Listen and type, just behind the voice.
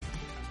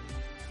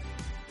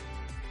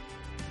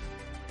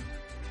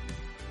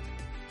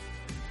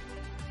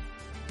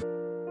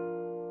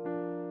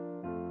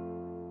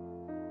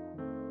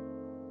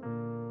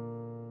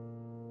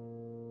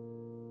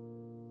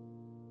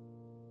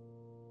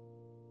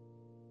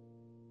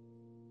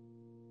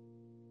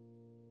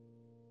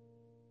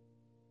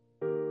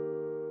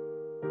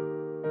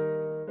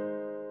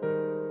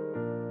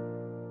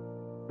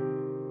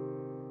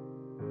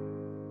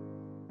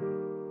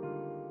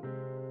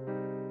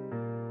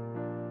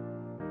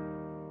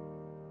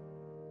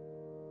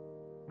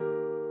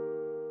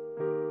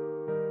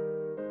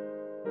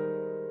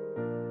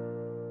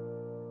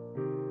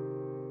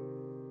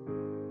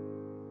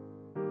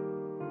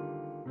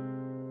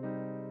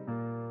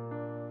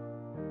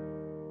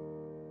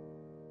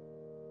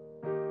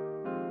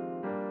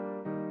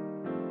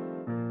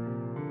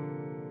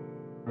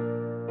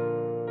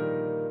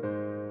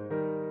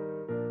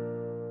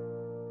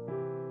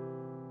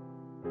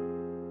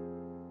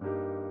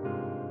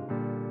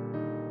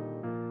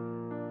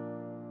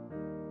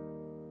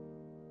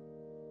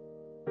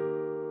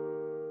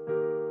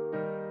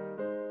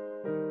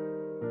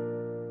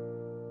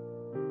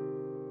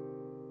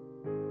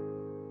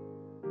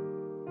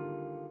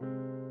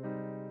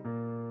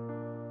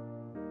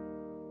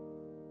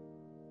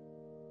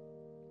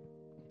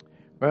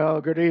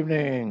Well, good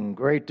evening.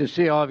 Great to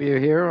see all of you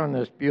here on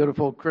this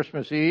beautiful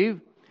Christmas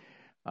Eve.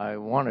 I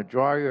want to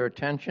draw your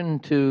attention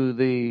to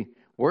the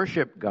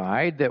worship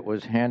guide that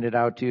was handed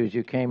out to you as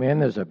you came in.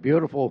 There's a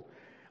beautiful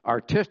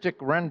artistic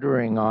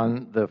rendering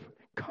on the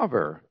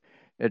cover.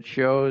 It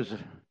shows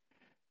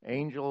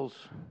angels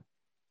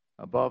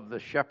above the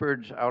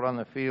shepherds out on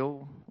the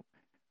field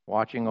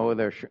watching over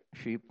their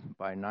sheep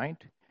by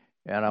night.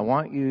 And I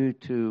want you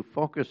to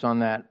focus on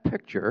that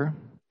picture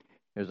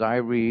as I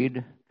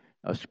read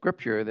a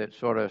scripture that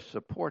sort of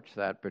supports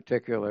that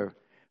particular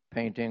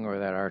painting or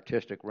that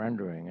artistic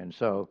rendering. And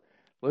so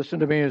listen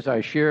to me as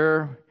I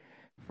share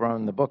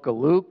from the book of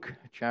Luke,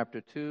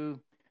 chapter 2,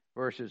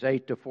 verses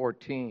 8 to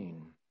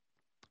 14.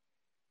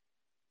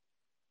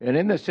 And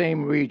in the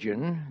same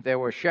region, there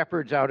were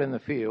shepherds out in the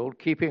field,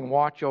 keeping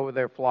watch over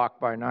their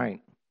flock by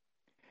night.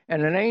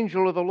 And an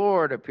angel of the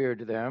Lord appeared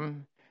to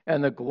them,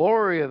 and the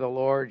glory of the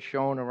Lord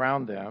shone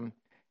around them,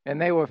 and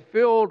they were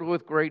filled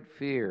with great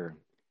fear.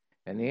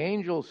 And the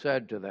angel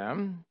said to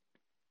them,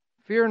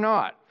 "Fear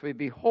not, for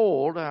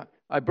behold,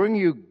 I bring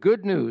you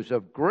good news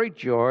of great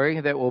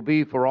joy that will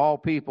be for all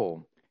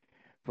people.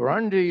 For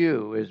unto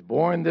you is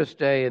born this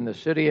day in the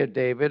city of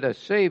David a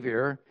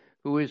Savior,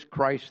 who is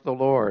Christ the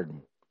Lord.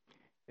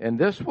 And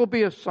this will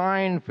be a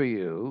sign for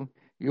you.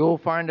 You'll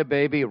find a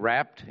baby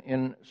wrapped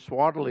in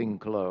swaddling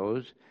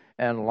clothes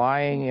and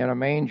lying in a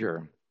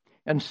manger."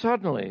 And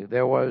suddenly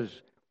there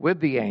was with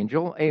the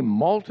angel a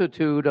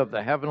multitude of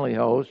the heavenly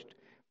host,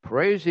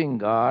 praising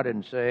God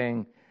and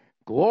saying,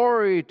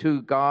 "Glory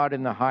to God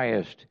in the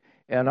highest,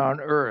 and on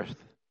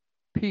earth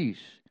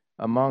peace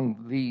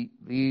among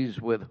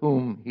these with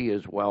whom he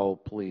is well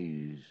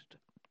pleased."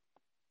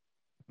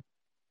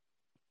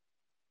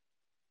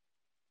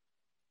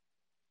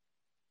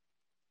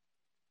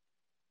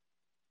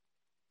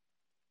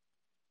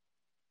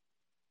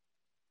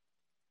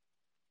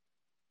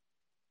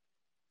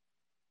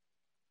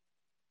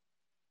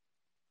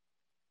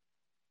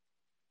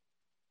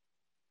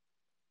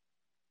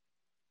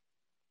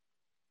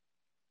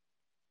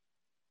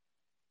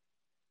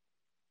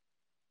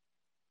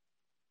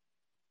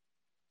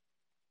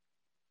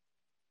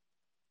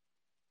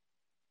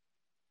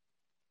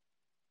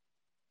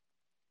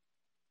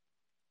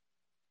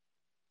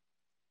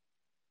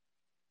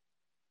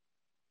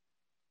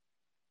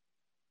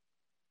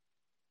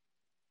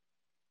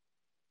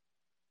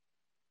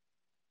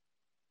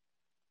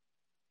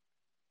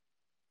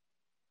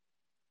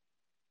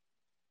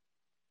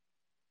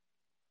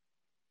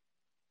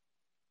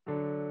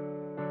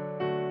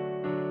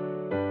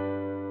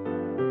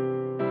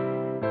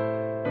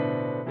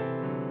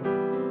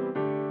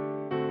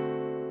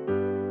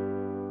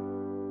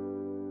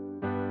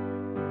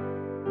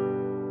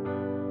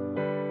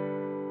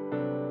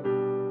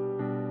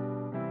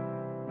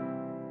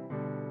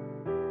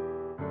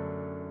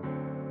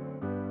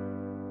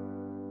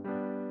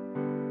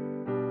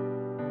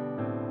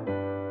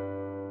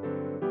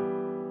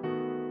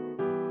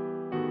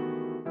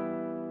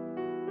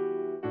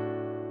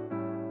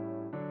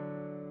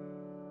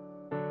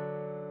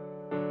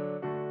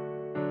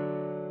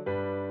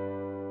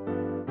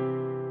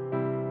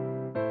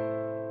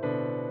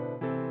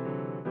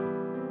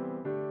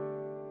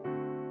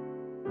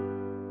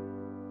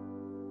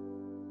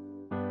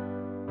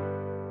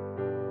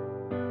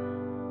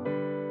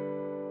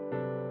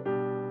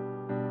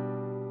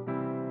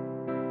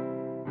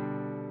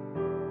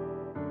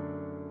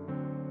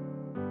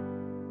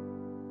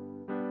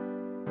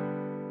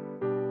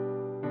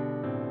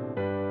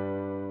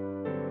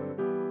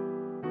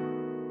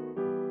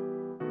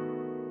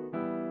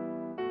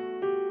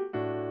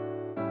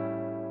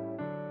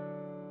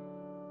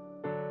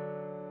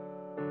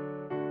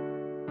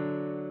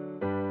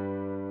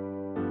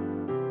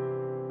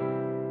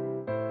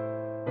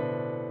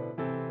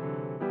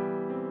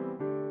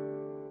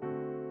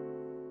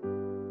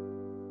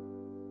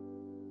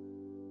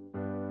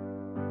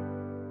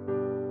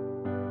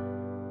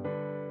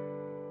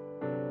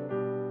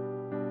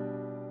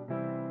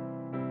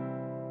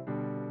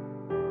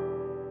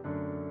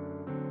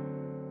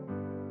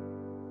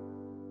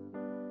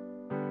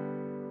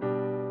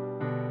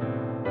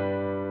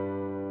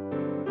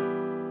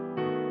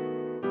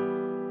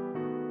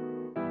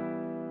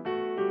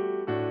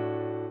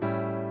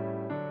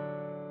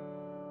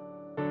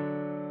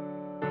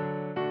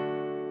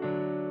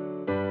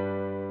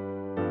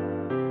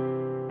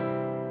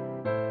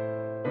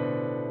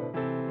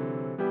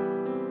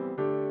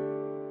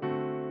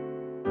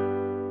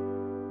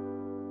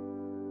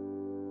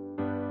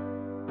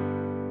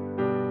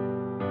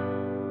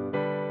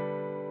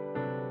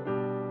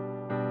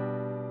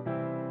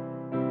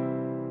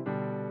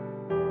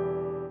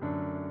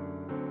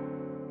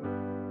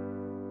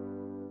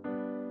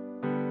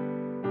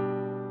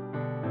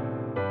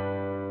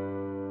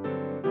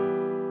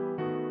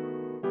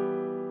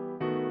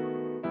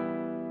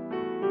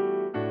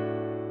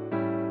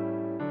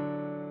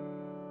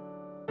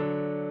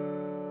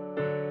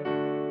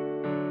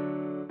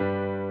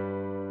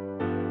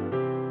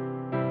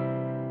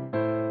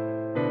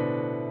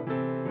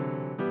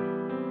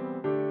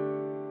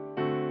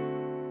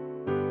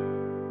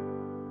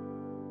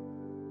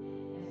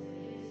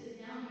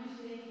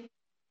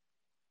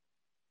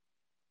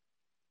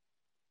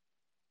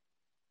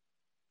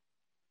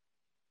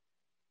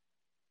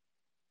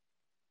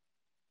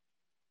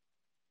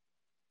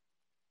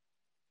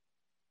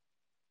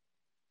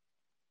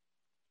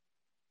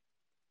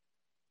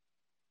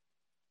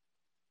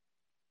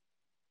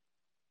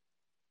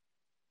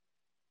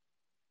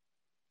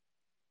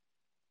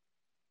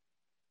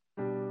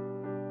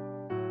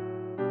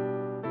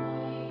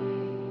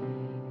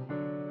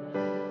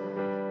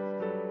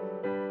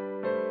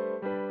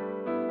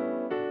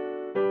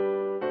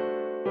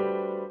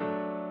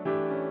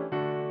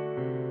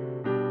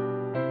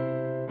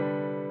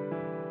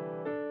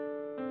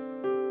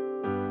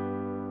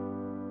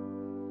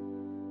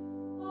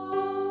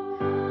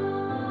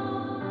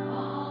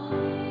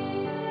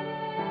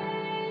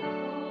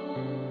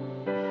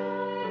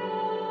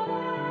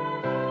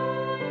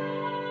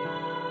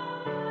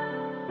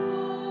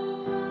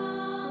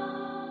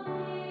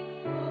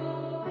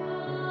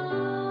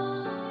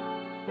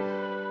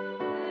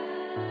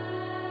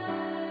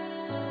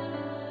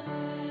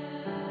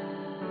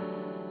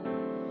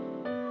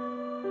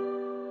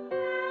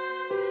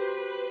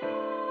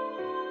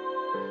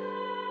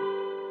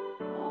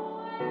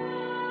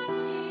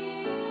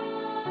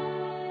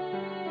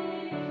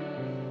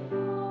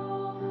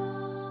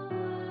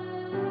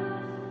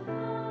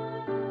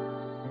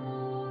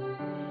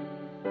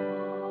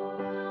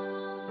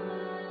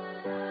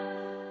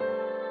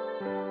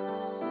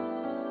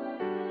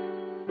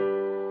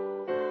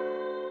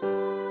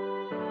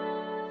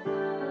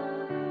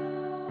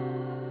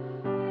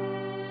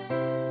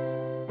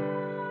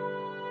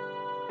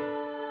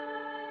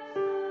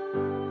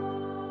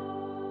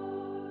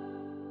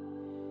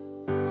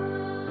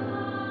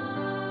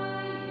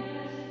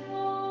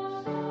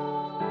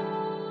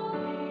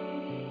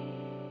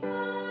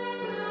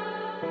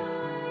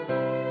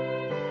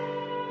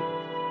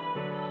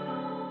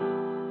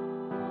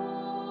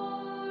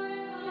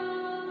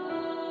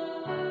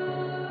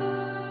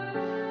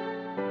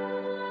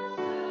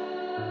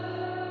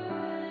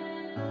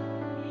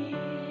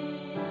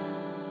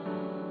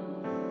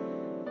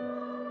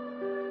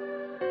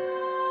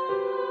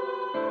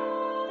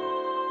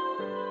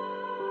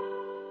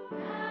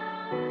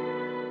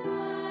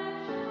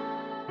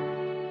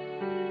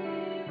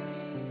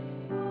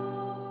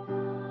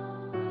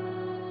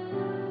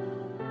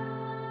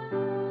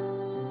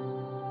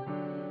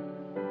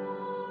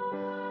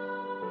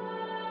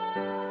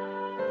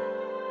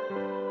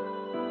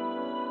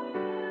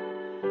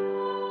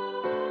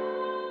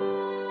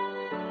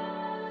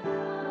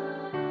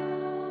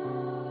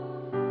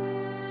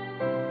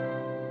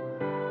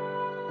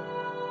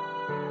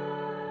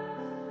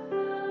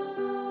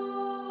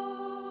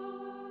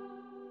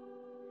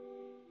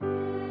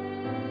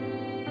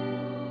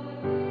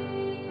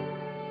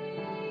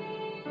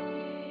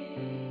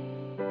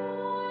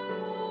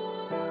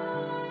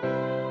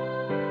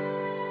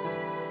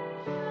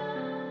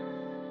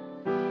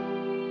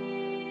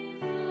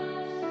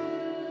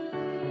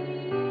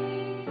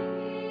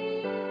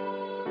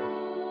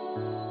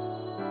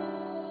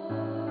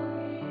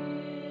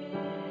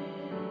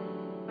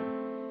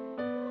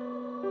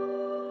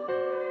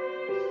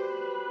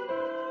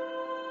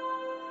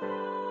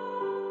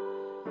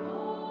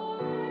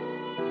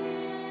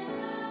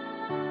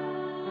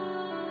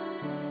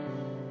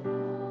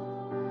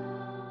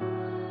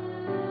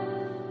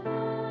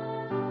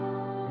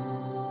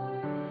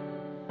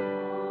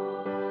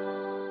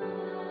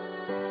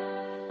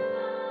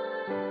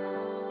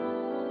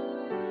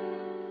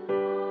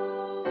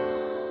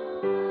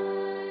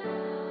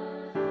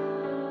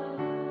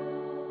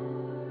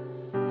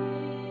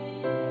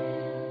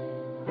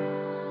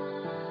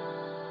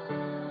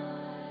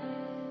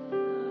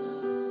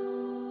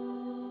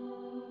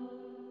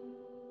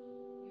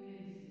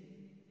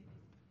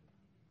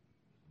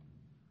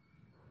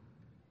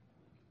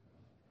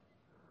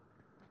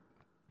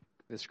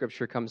 The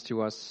scripture comes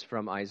to us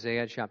from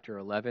Isaiah chapter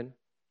 11.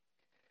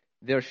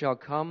 There shall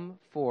come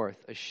forth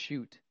a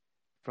shoot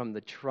from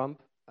the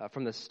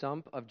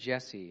stump of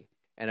Jesse,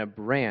 and a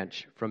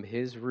branch from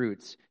his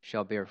roots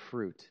shall bear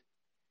fruit.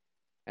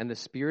 And the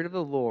Spirit of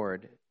the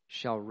Lord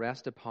shall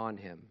rest upon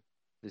him,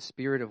 the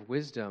Spirit of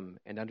wisdom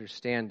and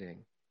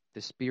understanding,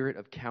 the Spirit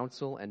of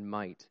counsel and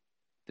might,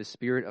 the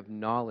Spirit of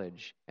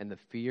knowledge and the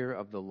fear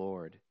of the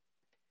Lord.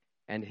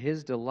 And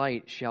his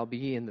delight shall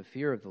be in the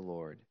fear of the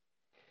Lord.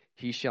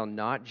 He shall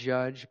not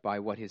judge by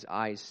what his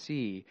eyes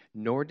see,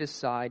 nor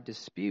decide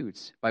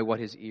disputes by what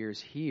his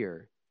ears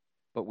hear.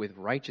 But with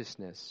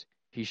righteousness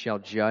he shall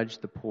judge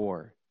the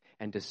poor,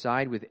 and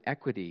decide with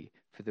equity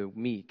for the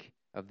meek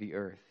of the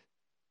earth.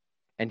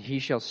 And he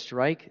shall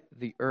strike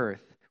the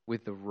earth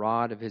with the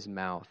rod of his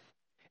mouth,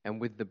 and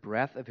with the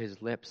breath of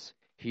his lips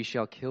he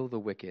shall kill the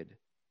wicked.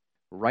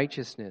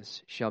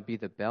 Righteousness shall be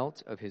the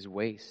belt of his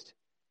waist,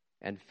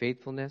 and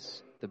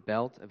faithfulness the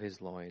belt of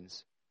his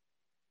loins.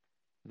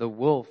 The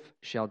wolf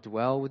shall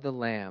dwell with the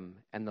lamb,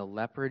 and the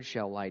leopard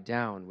shall lie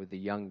down with the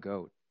young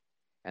goat,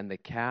 and the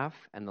calf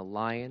and the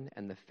lion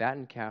and the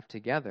fattened calf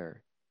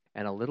together,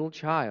 and a little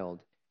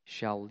child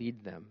shall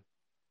lead them.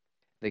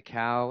 The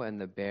cow and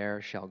the bear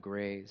shall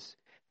graze,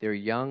 their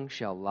young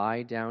shall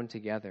lie down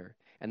together,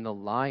 and the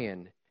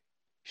lion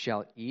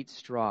shall eat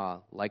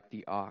straw like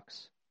the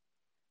ox.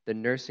 The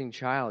nursing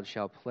child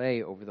shall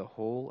play over the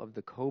hole of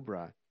the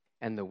cobra,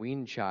 and the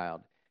weaned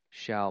child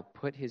shall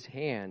put his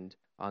hand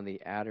on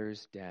the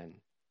adder's den.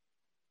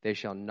 They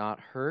shall not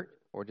hurt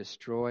or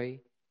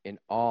destroy in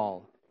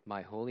all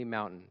my holy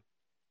mountain,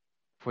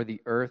 for the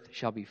earth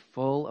shall be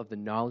full of the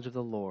knowledge of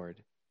the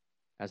Lord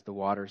as the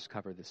waters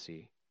cover the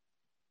sea.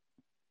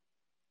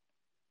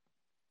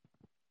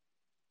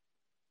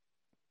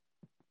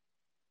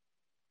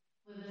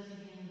 With us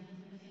again,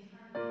 Timothy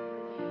Carpenter,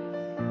 please.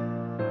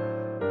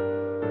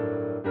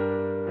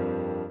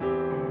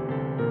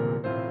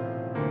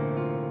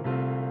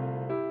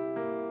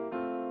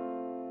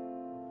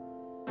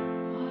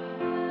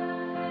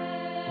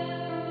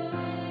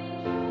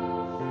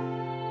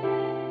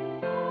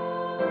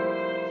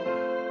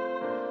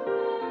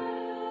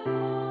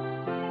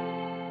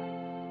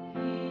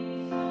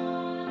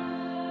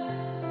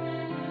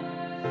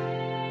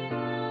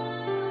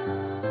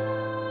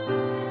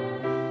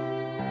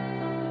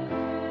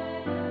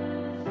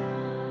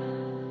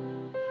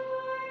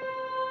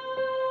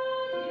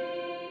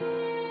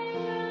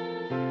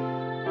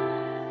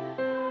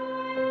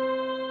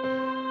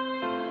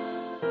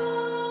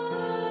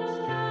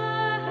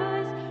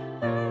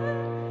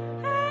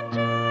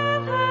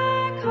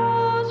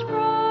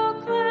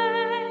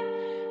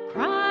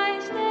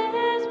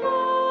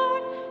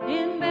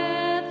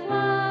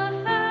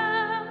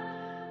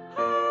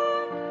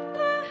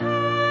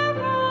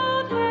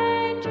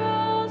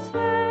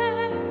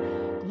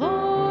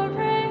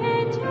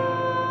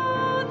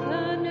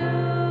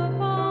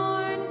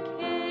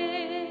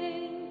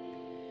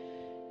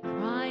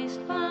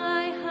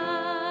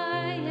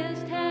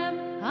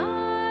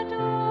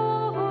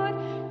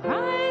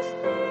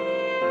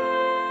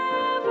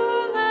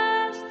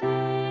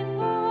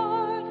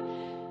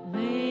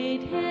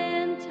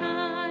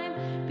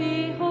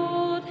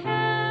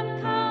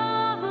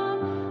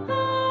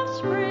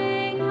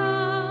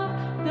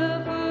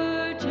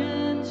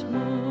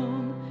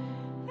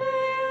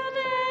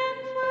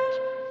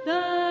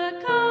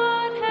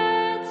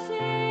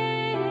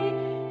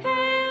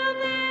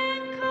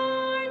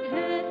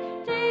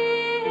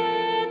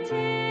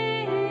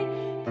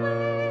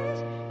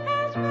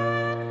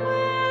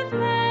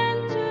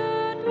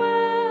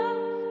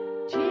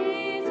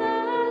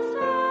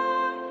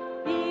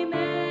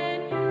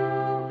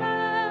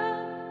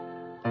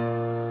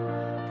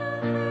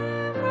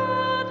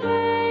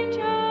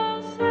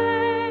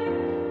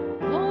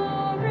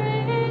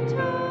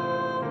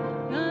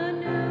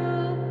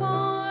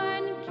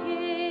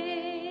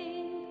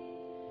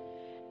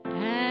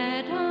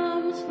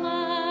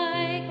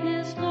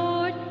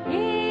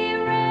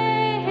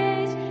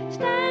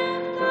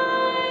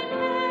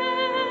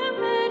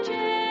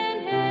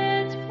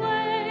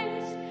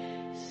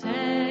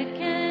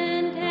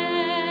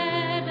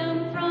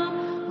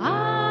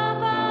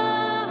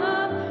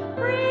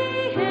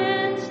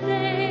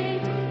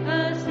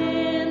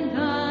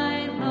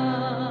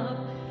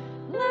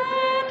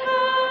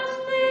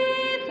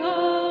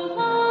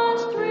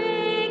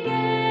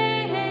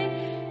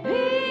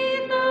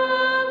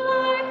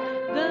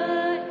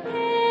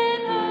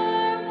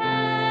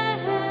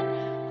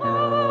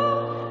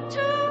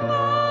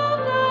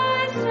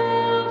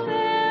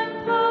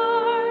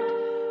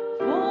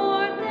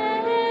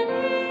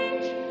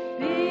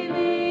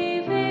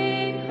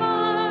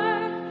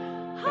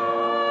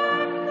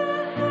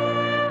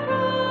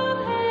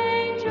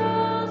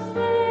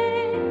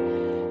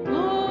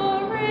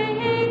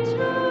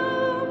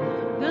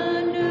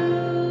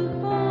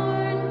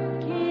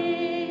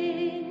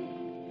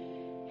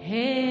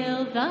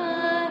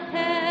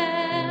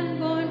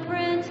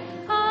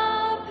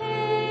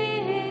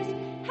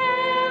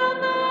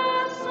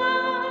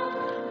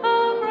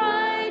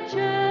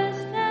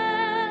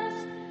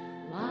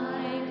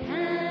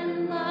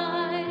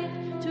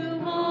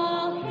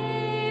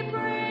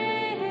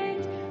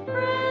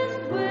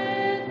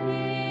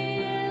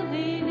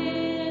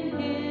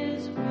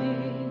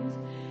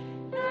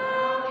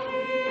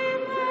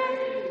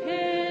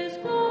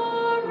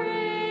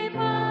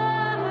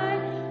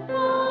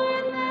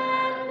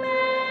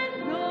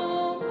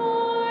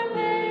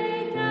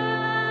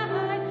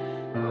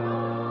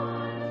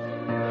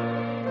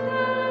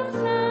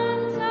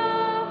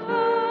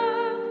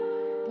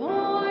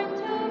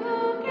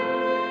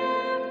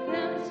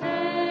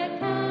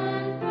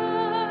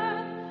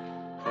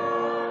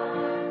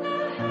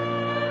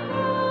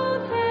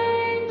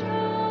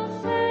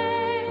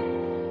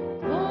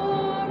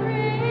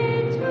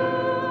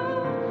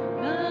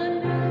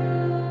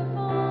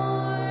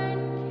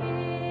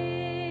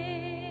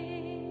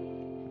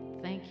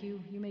 Thank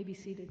you. You may be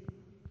seated.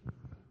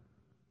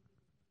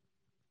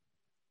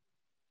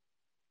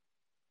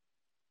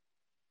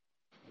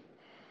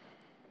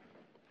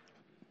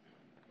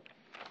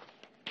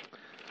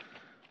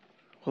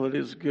 Well, it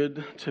is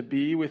good to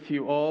be with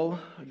you all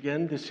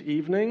again this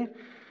evening.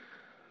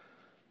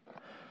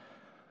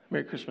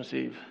 Merry Christmas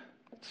Eve.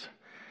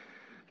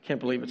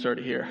 Can't believe it's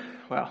already here.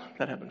 Wow,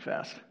 that happened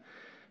fast.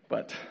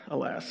 But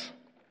alas,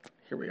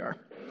 here we are.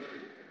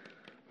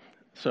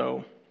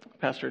 So,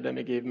 Pastor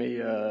Demi gave me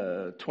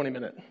a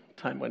 20-minute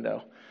time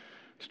window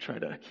to try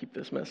to keep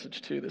this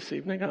message to this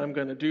evening. I'm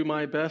going to do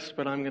my best,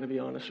 but I'm going to be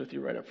honest with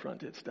you right up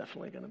front. It's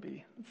definitely going to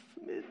be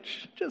a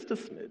smidge, just a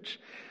smidge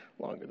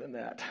longer than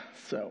that.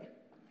 So,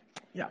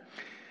 yeah.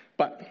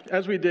 But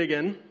as we dig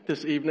in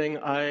this evening,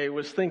 I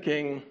was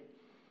thinking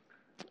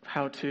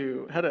how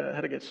to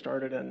get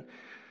started. And,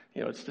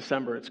 it's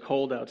December, it's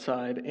cold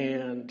outside,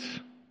 and,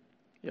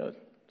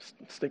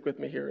 stick with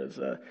me here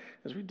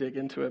as we dig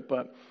into it.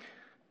 But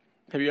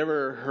have you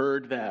ever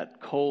heard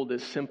that cold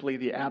is simply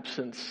the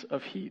absence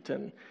of heat?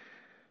 And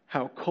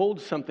how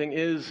cold something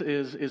is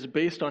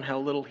based on how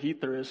little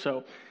heat there is.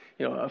 So,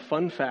 a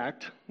fun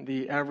fact,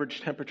 the average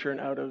temperature in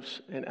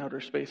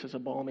outer space is a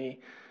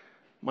balmy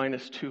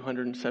minus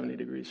 270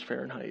 degrees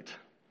Fahrenheit.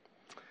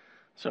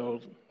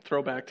 So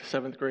throwback to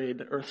 7th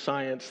grade Earth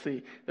science,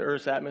 the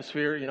Earth's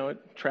atmosphere,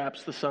 it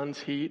traps the sun's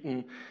heat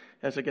and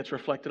as it gets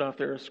reflected off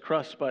the Earth's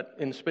crust, but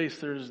in space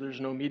there's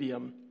no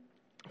medium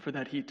for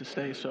that heat to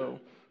stay, so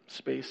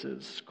space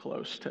is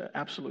close to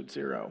absolute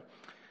zero.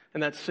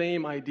 And that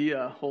same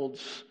idea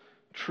holds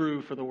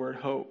true for the word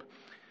hope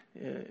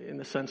in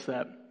the sense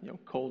that,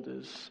 cold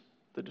is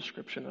the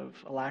description of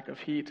a lack of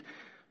heat.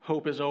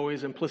 Hope is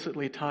always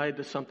implicitly tied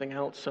to something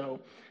else. So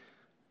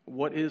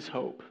what is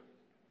hope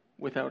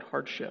without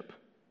hardship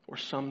or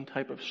some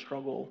type of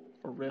struggle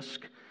or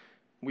risk?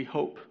 We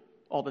hope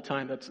all the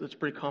time. That's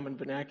pretty common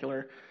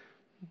vernacular.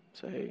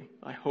 Say,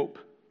 I hope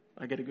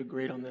I get a good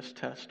grade on this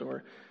test,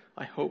 or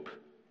I hope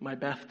my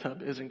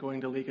bathtub isn't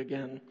going to leak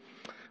again,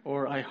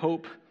 or I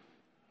hope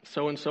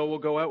so-and-so will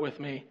go out with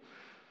me.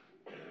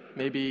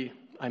 Maybe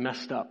I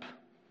messed up.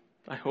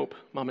 I hope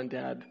mom and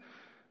dad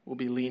will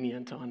be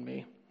lenient on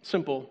me.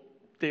 Simple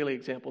daily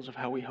examples of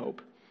how we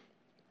hope.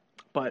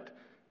 But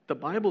the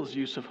Bible's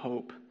use of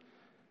hope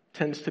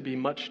tends to be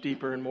much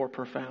deeper and more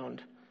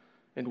profound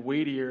and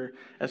weightier,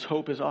 as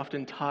hope is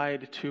often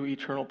tied to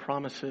eternal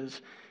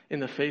promises in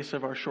the face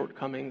of our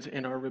shortcomings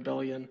and our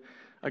rebellion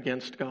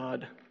against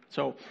God.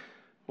 So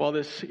while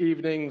this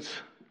evening's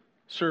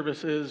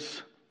service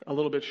is a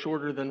little bit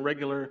shorter than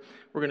regular,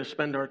 we're going to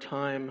spend our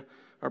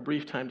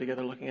brief time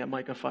together looking at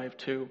Micah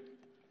 5:2.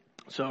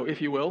 So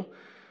if you will,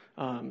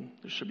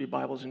 there should be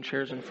Bibles and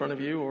chairs in front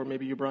of you, or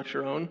maybe you brought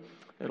your own.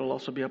 It'll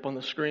also be up on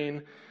the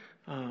screen.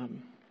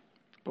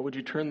 But would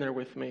you turn there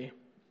with me?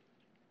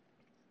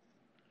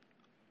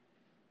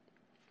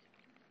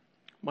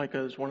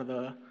 Micah is one of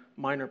the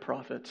minor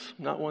prophets,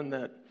 not one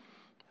that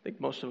I think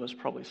most of us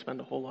probably spend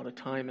a whole lot of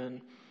time in.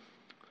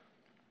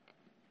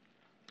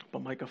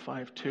 But Micah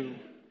 5:2.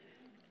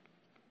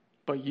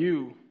 But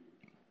you,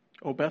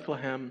 O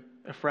Bethlehem,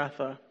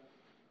 Ephrathah,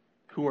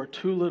 who are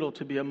too little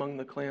to be among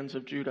the clans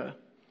of Judah,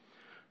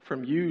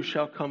 from you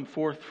shall come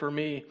forth for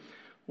me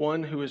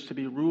one who is to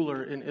be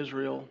ruler in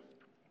Israel,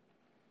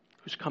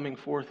 whose coming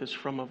forth is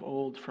from of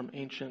old, from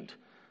ancient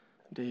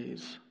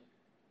days.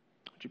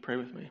 Would you pray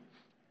with me?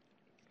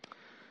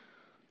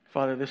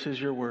 Father, this is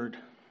your word,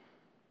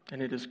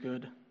 and it is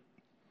good.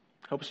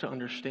 Help us to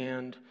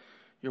understand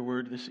your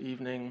word this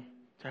evening,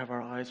 to have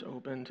our eyes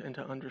opened, and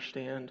to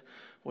understand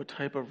what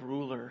type of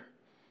ruler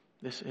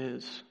this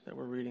is that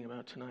we're reading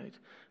about tonight.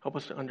 Help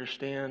us to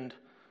understand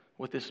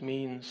what this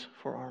means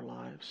for our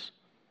lives.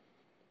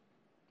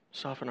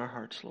 Soften our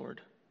hearts,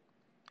 Lord.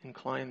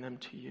 Incline them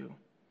to you.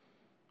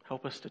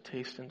 Help us to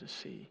taste and to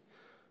see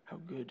how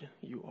good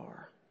you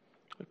are.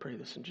 We pray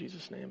this in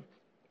Jesus' name.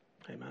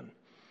 Amen.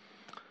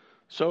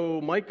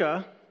 So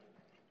Micah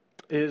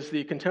is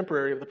the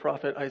contemporary of the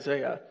prophet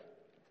Isaiah,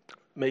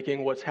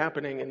 making what's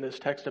happening in this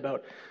text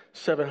about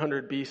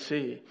 700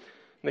 BC.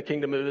 The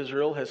kingdom of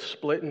Israel has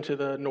split into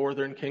the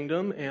northern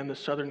kingdom and the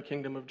southern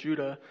kingdom of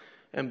Judah,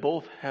 and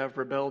both have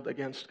rebelled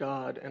against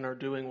God and are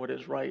doing what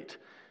is right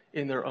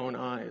in their own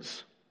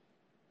eyes.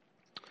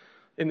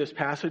 In this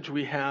passage,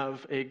 we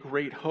have a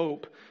great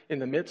hope in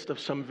the midst of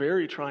some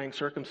very trying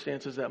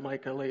circumstances that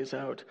Micah lays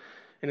out.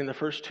 And in the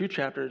first 2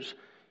 chapters,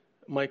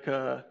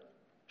 Micah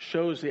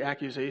shows the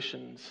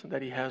accusations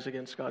that he has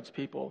against God's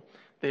people.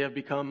 They have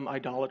become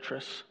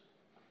idolatrous.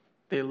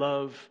 They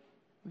love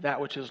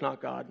that which is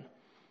not God.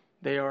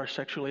 They are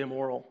sexually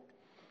immoral.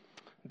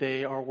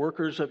 They are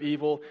workers of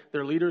evil.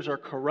 Their leaders are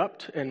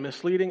corrupt and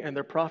misleading, and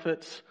their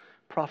prophets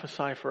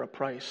prophesy for a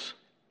price.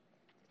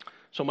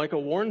 So Micah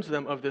warns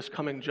them of this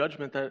coming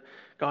judgment that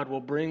God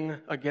will bring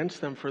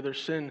against them for their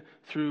sin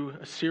through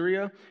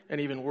Assyria,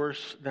 and even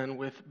worse than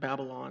with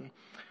Babylon.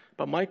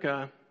 But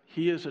Micah,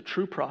 he is a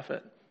true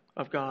prophet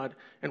of God,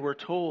 and we're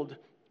told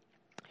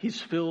he's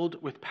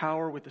filled with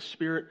power with the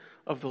Spirit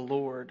of the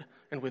Lord.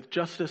 and with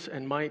justice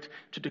and might,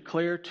 to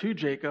declare to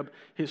Jacob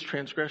his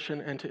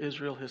transgression and to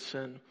Israel his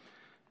sin.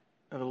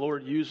 And the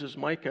Lord uses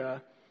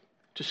Micah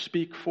to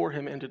speak for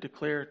him and to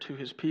declare to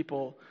his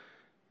people,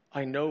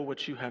 I know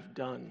what you have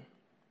done,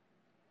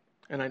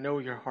 and I know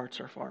your hearts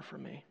are far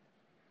from me.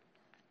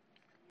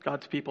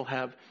 God's people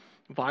have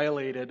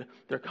violated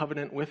their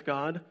covenant with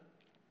God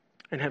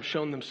and have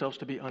shown themselves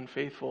to be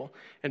unfaithful.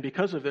 And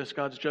because of this,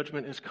 God's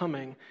judgment is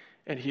coming,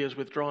 and he is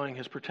withdrawing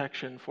his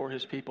protection for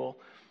his people.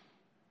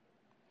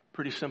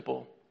 Pretty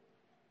simple.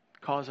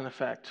 Cause and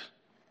effect.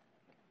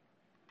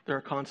 There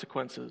are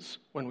consequences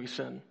when we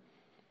sin.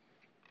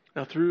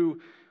 Now,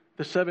 through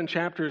the 7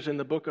 chapters in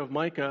the book of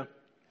Micah,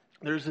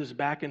 there's this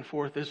back and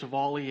forth, this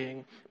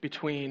volleying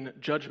between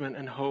judgment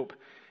and hope.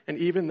 And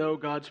even though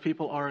God's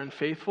people are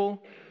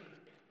unfaithful,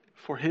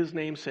 for his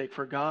name's sake,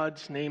 for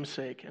God's name's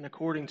sake, and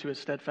according to his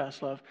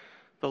steadfast love,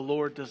 the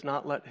Lord does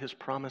not let his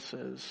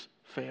promises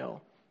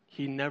fail.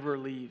 He never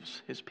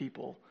leaves his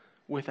people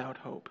without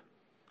hope.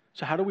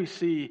 So how do we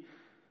see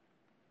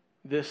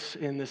this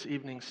in this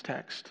evening's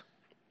text?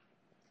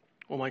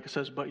 Well, Micah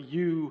says, but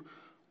you,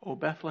 O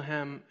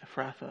Bethlehem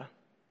Ephrathah.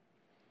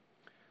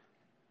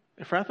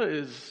 Ephrathah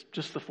is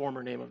just the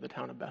former name of the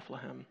town of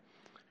Bethlehem.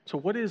 So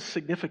what is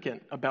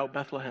significant about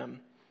Bethlehem?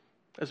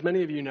 As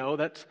many of you know,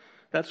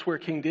 that's where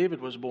King David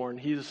was born.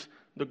 He's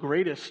the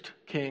greatest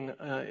king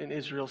in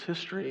Israel's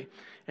history,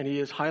 and he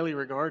is highly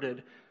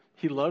regarded.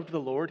 He loved the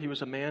Lord. He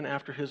was a man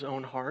after his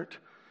own heart.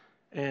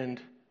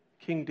 And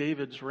King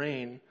David's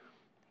reign,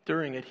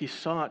 during it, he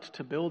sought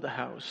to build a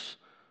house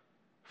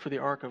for the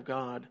ark of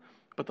God.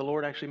 But the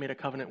Lord actually made a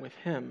covenant with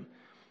him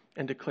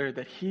and declared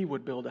that he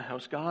would build a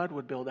house. God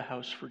would build a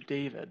house for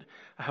David,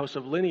 a house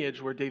of lineage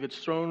where David's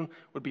throne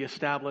would be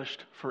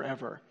established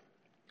forever.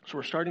 So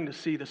we're starting to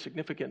see the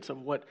significance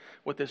of what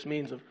this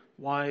means, of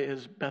why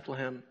is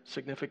Bethlehem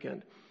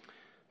significant.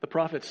 The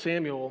prophet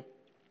Samuel,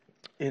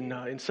 in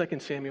 2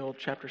 Samuel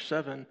chapter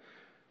 7,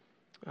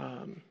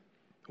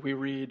 we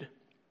read,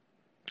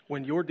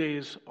 when your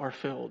days are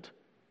filled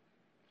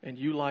and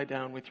you lie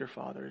down with your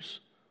fathers,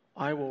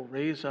 I will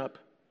raise up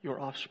your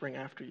offspring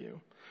after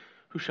you,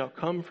 who shall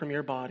come from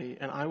your body,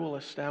 and I will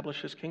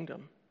establish his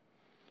kingdom.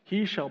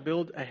 He shall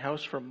build a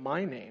house for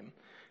my name,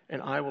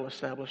 and I will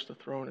establish the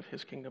throne of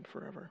his kingdom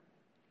forever.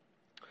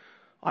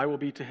 I will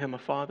be to him a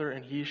father,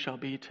 and he shall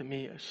be to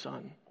me a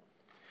son.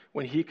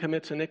 When he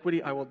commits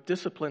iniquity, I will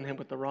discipline him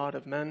with the rod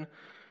of men,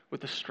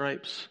 with the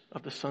stripes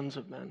of the sons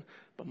of men.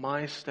 But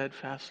my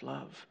steadfast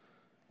love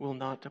will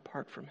not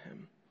depart from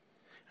him,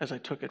 as I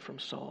took it from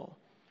Saul,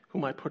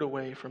 whom I put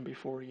away from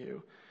before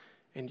you.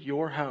 And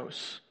your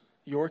house,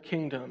 your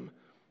kingdom,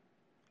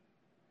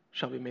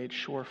 shall be made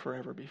sure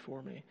forever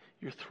before me.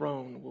 Your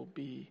throne will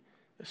be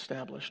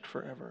established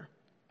forever.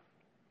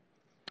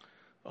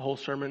 A whole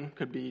sermon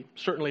could be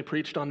certainly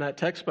preached on that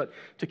text, but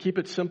to keep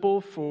it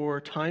simple for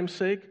time's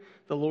sake,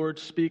 the Lord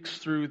speaks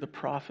through the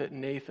prophet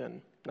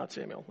Nathan, not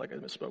Samuel, like I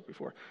misspoke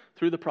before,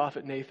 through the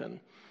prophet Nathan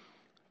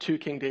to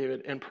King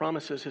David, and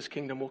promises his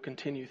kingdom will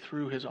continue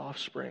through his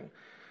offspring.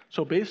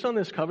 So based on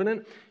this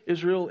covenant,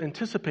 Israel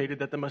anticipated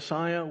that the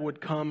Messiah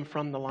would come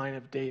from the line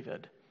of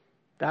David.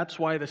 That's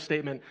why the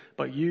statement,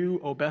 but you,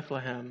 O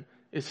Bethlehem,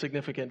 is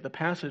significant. The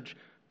passage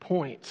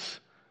points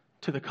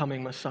to the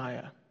coming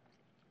Messiah.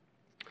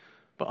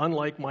 But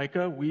unlike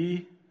Micah,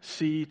 we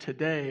see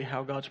today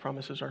how God's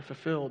promises are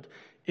fulfilled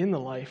in the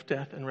life,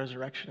 death, and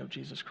resurrection of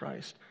Jesus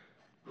Christ,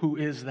 who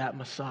is that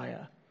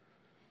Messiah.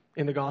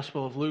 In the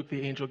Gospel of Luke,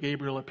 the angel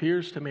Gabriel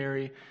appears to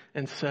Mary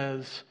and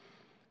says,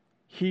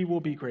 he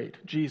will be great,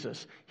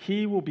 Jesus.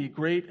 He will be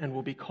great and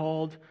will be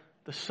called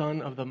the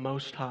Son of the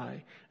Most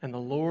High. And the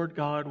Lord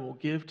God will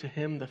give to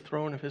him the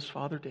throne of his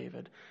father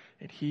David,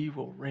 and he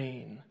will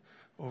reign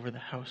over the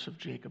house of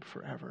Jacob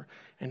forever.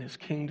 And his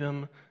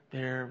kingdom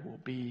there will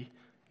be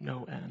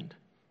no end.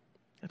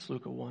 That's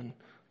Luke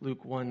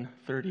 1,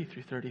 30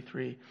 through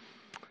 33.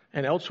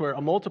 And elsewhere,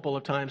 a multiple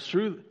of times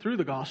through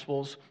the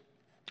Gospels,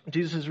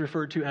 Jesus is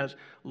referred to as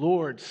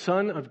Lord,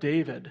 Son of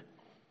David,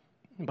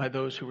 by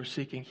those who were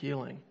seeking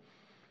healing.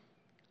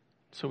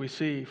 So we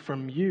see,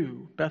 from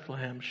you,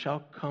 Bethlehem, shall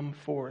come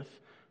forth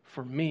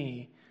for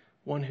me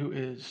one who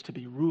is to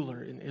be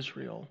ruler in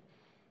Israel.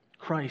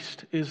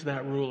 Christ is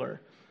that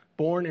ruler,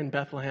 born in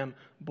Bethlehem,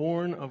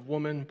 born of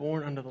woman,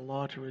 born under the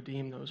law to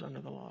redeem those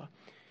under the law.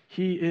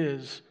 He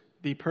is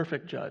the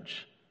perfect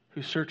judge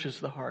who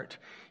searches the heart.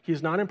 He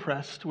is not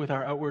impressed with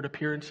our outward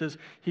appearances.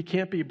 He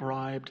can't be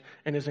bribed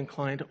and is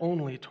inclined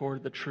only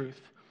toward the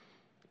truth.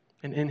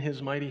 And in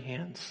his mighty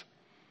hands,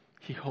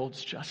 he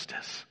holds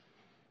justice.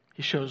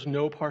 He shows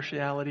no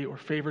partiality or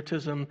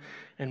favoritism,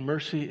 and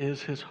mercy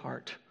is his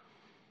heart.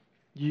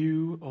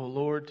 You, O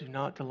Lord, do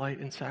not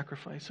delight in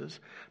sacrifices,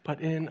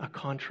 but in a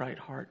contrite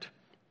heart.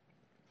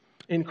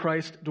 In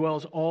Christ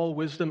dwells all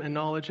wisdom and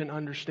knowledge and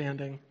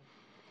understanding.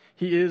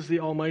 He is the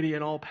Almighty,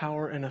 and all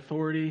power and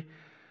authority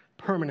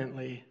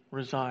permanently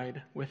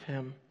reside with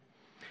him.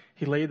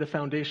 He laid the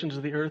foundations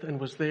of the earth and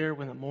was there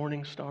when the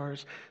morning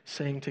stars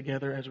sang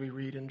together, as we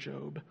read in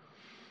Job.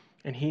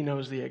 And he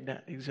knows the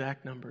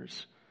exact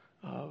numbers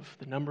of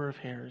the number of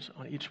hairs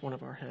on each one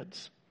of our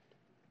heads.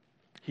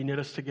 He knit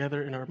us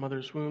together in our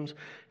mother's wombs.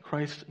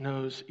 Christ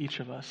knows each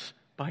of us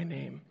by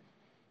name.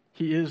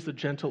 He is the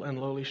gentle and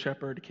lowly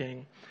shepherd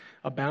king,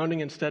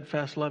 abounding in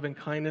steadfast love and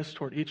kindness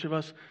toward each of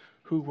us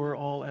who were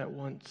all at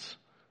once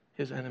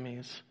his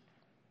enemies.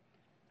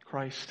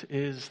 Christ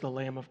is the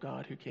Lamb of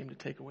God who came to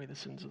take away the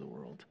sins of the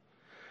world.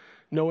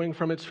 Knowing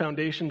from its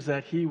foundations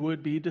that he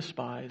would be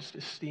despised,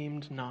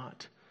 esteemed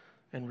not,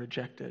 and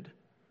rejected,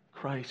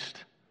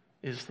 Christ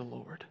is the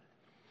Lord,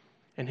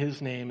 and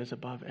his name is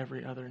above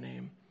every other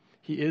name.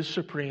 He is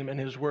supreme, and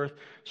his worth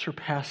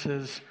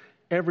surpasses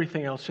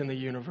everything else in the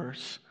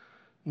universe.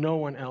 No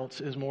one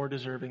else is more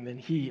deserving than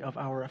he of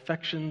our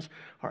affections,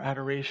 our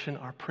adoration,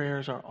 our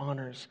prayers, our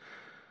honors,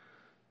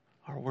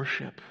 our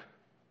worship.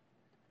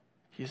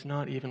 He has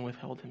not even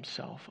withheld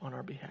himself on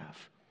our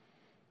behalf.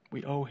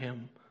 We owe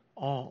him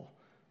all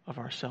of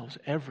ourselves,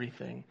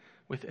 everything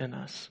within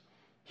us.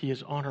 He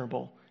is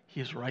honorable.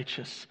 He is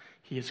righteous.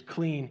 He is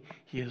clean.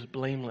 He is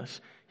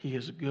blameless. He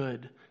is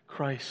good.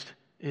 Christ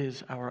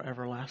is our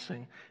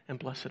everlasting and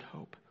blessed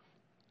hope.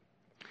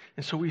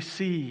 And so we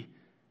see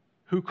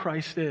who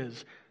Christ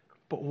is,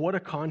 but what a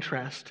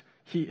contrast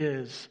he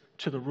is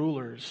to the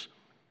rulers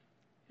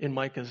in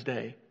Micah's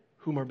day,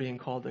 whom are being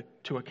called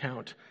to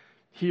account.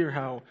 Hear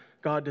how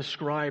God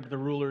described the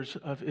rulers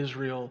of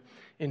Israel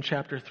in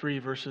chapter 3,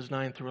 verses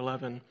 9 through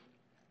 11.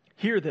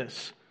 Hear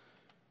this,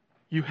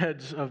 you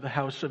heads of the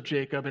house of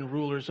Jacob and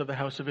rulers of the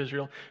house of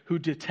Israel, who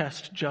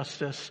detest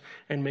justice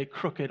and make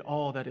crooked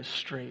all that is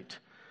straight,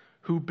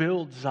 who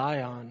build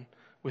Zion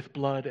with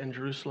blood and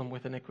Jerusalem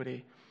with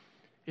iniquity.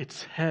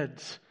 Its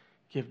heads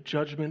give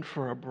judgment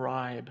for a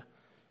bribe.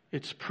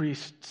 Its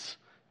priests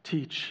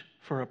teach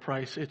for a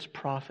price. Its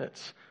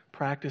prophets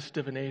practice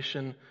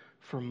divination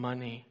for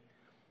money.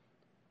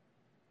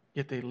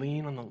 Yet they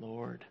lean on the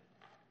Lord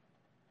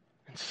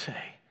and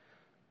say,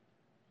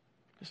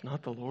 is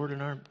not the Lord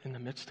in the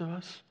midst of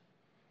us?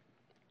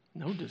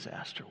 No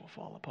disaster will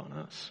fall upon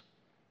us.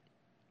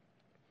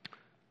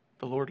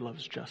 The Lord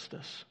loves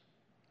justice,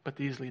 but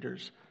these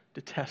leaders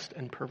detest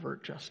and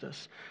pervert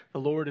justice.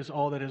 The Lord is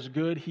all that is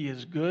good. He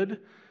is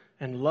good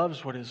and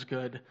loves what is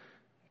good.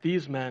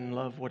 These men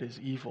love what is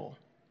evil.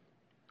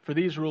 For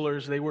these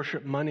rulers, they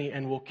worship money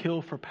and will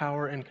kill for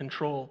power and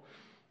control,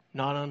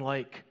 not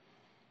unlike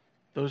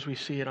those we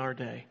see in our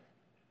day.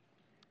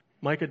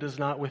 Micah does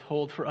not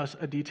withhold for us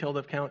a detailed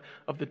account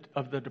of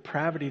the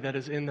depravity that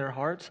is in their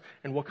hearts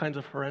and what kinds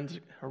of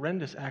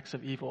horrendous acts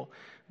of evil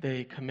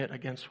they commit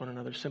against one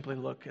another. Simply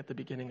look at the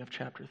beginning of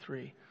chapter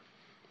 3.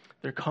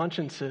 Their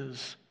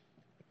consciences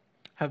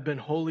have been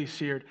wholly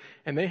seared,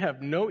 and they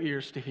have no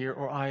ears to hear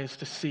or eyes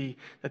to see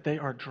that they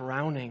are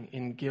drowning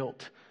in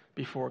guilt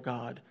before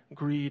God.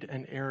 Greed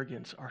and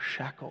arrogance are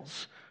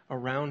shackles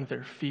around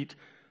their feet,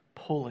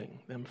 pulling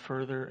them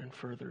further and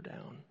further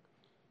down.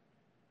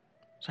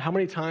 So how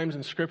many times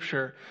in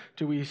Scripture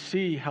do we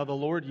see how the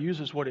Lord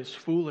uses what is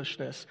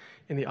foolishness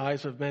in the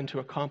eyes of men to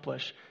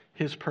accomplish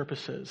his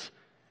purposes?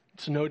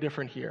 It's no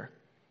different here.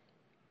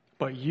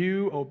 But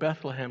you, O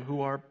Bethlehem,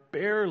 who are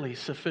barely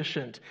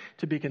sufficient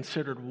to be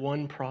considered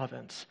one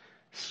province,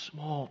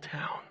 small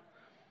town,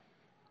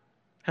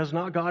 has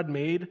not God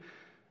made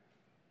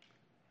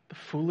the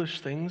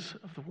foolish things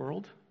of the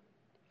world?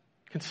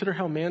 Consider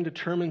how man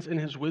determines in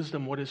his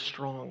wisdom what is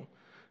strong.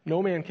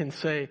 No man can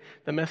say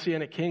the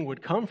Messianic king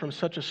would come from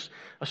such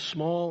a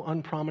small,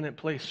 unprominent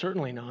place.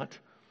 Certainly not.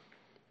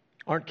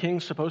 Aren't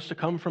kings supposed to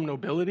come from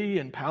nobility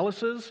and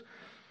palaces?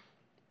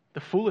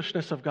 The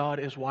foolishness of God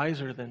is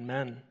wiser than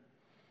men,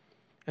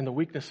 and the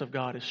weakness of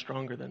God is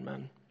stronger than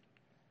men.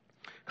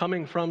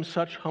 Coming from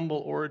such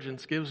humble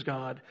origins gives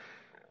God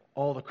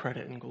all the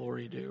credit and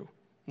glory due.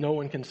 No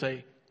one can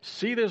say,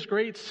 see this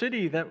great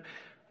city that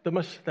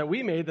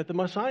we made, that the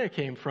Messiah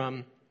came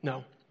from.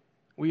 No,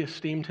 we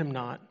esteemed him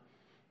not,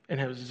 and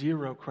have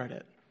zero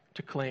credit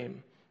to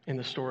claim in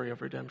the story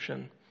of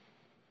redemption.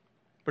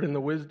 But in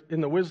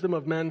the wisdom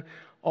of men,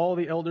 all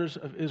the elders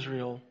of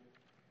Israel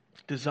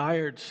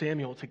desired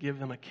Samuel to give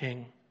them a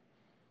king,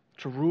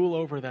 to rule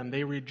over them.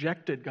 They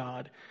rejected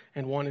God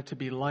and wanted to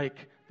be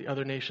like the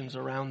other nations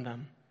around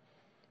them.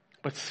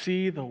 But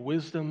see the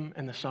wisdom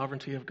and the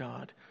sovereignty of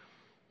God.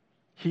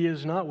 He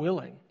is not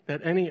willing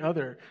that any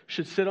other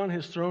should sit on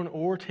his throne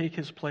or take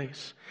his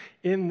place.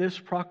 In this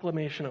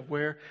proclamation of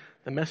where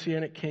the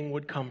Messianic king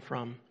would come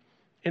from,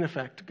 in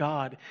effect,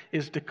 God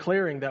is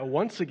declaring that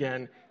once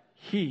again,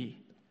 he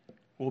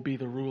will be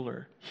the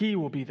ruler. He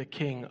will be the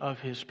king of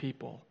his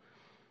people.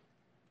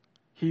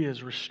 He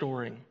is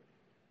restoring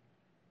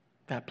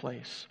that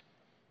place.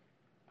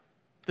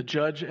 The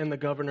judge and the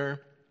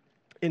governor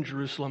in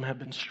Jerusalem have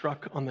been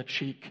struck on the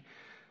cheek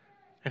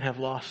and have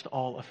lost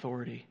all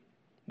authority.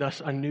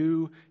 Thus, a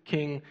new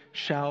king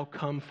shall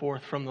come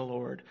forth from the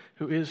Lord,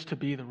 who is to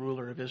be the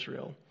ruler of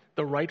Israel.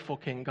 The rightful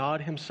king,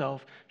 God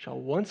himself, shall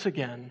once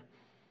again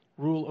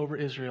rule over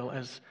Israel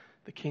as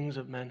the kings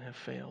of men have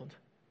failed,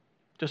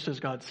 just as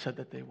God said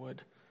that they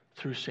would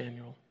through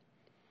Samuel.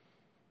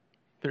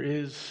 There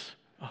is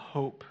a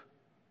hope.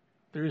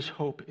 There is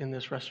hope in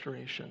this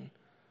restoration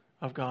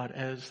of God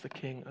as the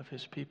king of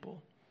his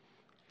people.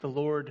 The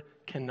Lord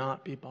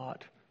cannot be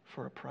bought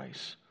for a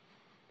price.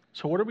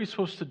 So what are we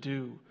supposed to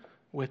do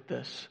with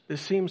this?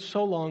 This seems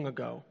so long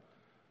ago.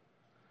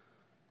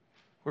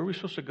 Where are we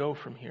supposed to go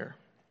from here?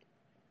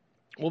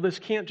 Well, this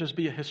can't just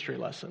be a history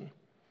lesson.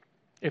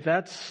 If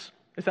that's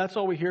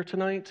all we hear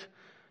tonight,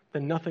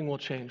 then nothing will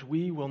change.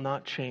 We will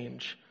not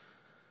change.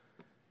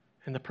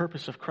 And the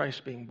purpose of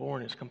Christ being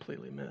born is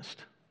completely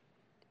missed.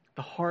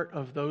 The heart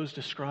of those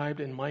described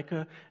in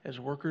Micah as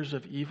workers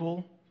of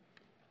evil,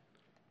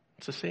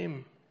 it's the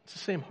same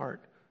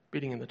heart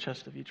beating in the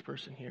chest of each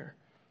person here.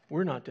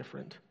 We're not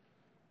different.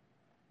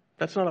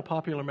 That's not a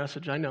popular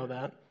message, I know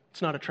that.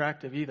 It's not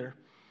attractive either.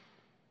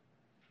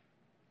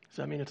 Does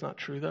that mean it's not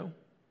true, though?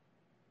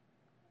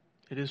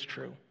 It is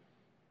true.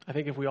 I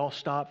think if we all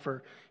stopped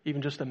for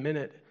even just a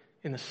minute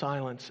in the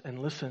silence and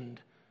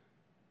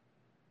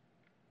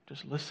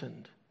just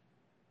listened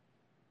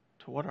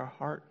to what our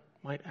heart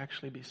might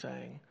actually be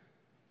saying,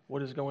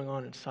 what is going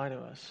on inside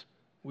of us,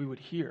 we would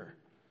hear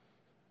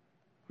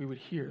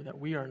that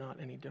we are not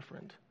any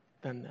different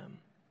than them.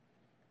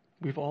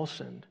 We've all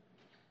sinned.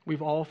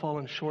 We've all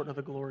fallen short of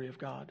the glory of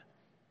God.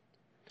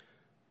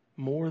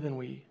 More than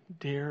we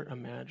dare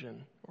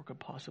imagine or could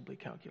possibly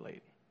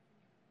calculate.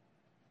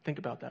 Think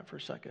about that for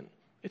a second.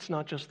 It's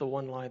not just the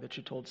one lie that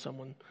you told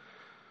someone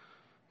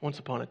once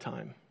upon a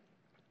time.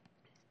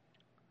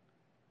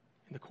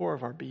 In the core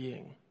of our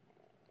being,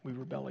 we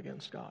rebel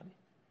against God.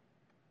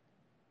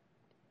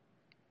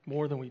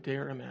 More than we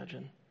dare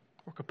imagine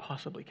or could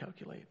possibly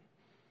calculate.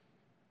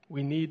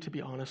 We need to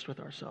be honest with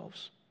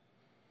ourselves.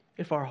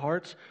 If our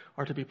hearts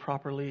are to be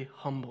properly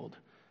humbled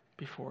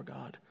before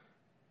God,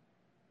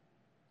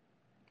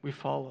 we have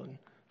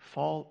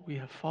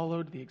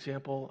followed the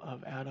example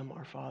of Adam,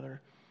 our father,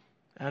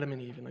 Adam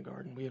and Eve in the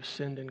garden. We have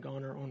sinned and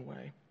gone our own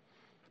way.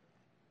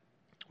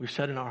 We've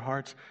said in our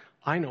hearts,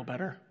 I know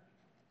better.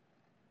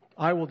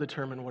 I will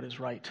determine what is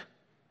right.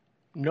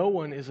 No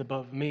one is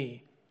above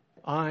me.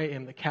 I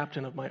am the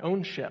captain of my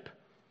own ship.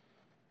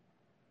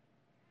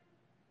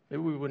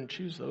 Maybe we wouldn't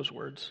choose those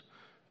words,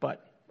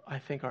 but I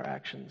think our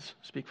actions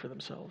speak for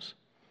themselves.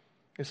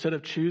 Instead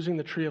of choosing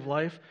the tree of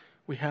life,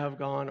 we have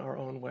gone our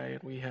own way,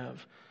 and we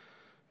have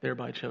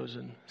thereby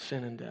chosen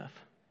sin and death.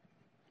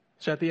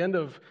 So at the end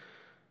of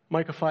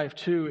Micah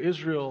 5:2,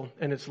 Israel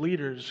and its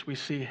leaders, we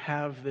see,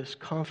 have this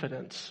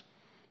confidence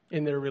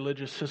in their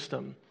religious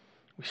system.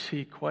 We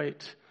see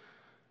quite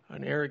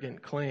an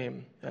arrogant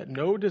claim that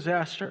no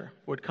disaster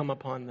would come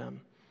upon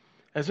them.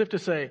 As if to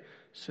say,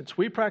 since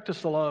we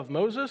practice the law of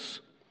Moses,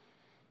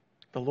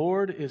 the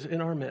Lord is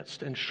in our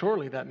midst, and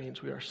surely that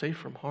means we are safe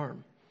from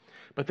harm.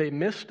 But they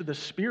missed the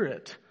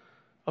spirit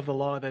of the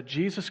law that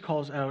Jesus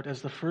calls out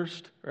as the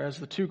first, or as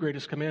the two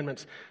greatest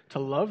commandments, to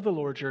love the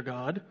Lord your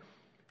God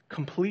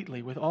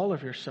completely with all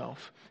of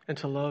yourself, and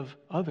to love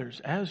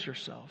others as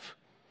yourself.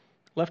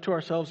 Left to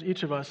ourselves,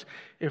 each of us,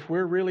 if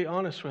we're really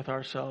honest with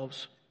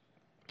ourselves,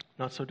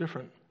 not so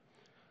different.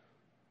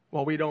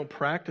 While we don't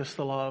practice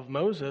the law of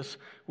Moses,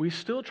 we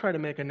still try to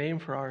make a name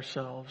for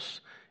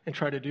ourselves and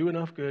try to do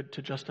enough good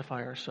to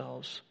justify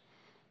ourselves.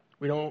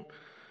 Don't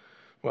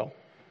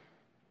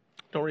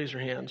raise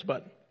your hands,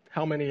 but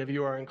how many of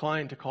you are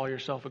inclined to call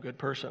yourself a good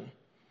person?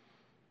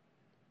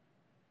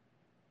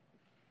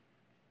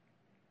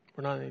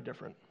 We're not any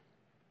different.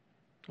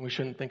 We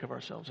shouldn't think of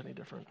ourselves any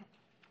different.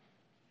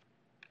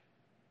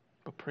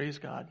 But praise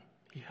God,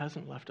 He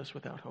hasn't left us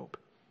without hope.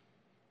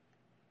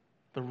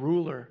 The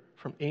ruler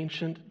from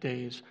ancient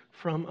days,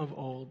 from of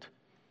old,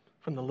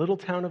 from the little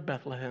town of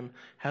Bethlehem,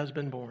 has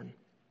been born.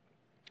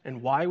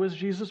 And why was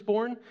Jesus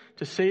born?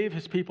 To save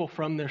His people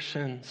from their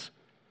sins.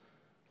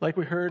 Like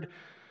we heard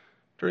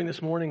during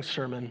this morning's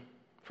sermon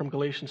from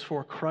Galatians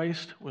 4,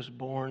 Christ was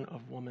born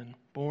of woman,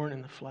 born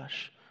in the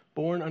flesh,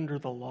 born under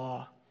the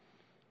law,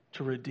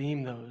 to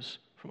redeem those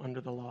from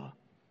under the law,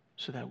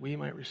 so that we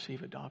might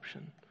receive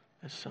adoption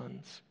as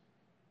sons.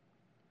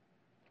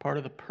 Part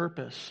of the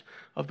purpose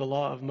of the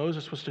law of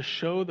Moses was to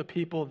show the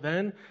people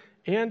then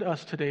and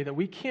us today that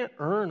we can't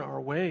earn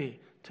our way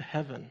to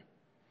heaven.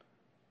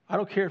 I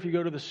don't care if you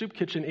go to the soup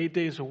kitchen 8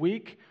 days a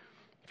week,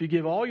 if you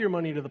give all your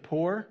money to the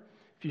poor,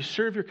 if you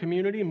serve your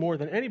community more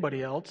than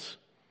anybody else,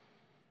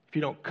 if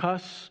you don't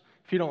cuss,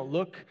 if you don't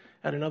look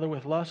at another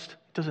with lust,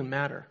 it doesn't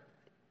matter.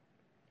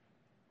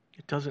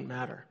 It doesn't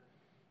matter.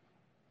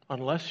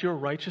 Unless your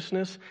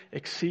righteousness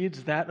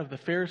exceeds that of the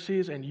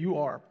Pharisees and you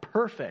are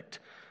perfect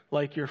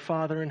like your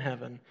Father in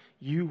heaven,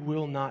 you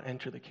will not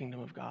enter the kingdom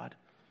of God.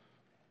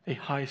 A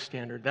high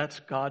standard. That's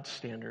God's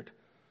standard.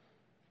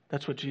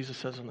 That's what Jesus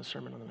says in the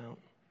Sermon on the Mount.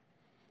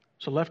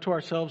 So left to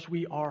ourselves,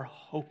 we are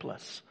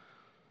hopeless.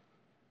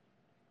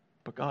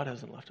 But God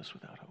hasn't left us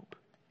without hope.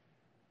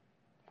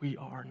 We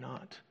are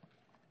not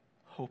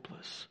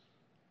hopeless.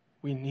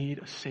 We need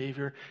a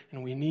Savior,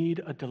 and we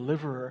need a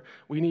deliverer.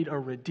 We need a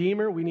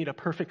Redeemer. We need a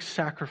perfect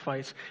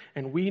sacrifice,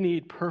 and we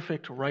need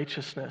perfect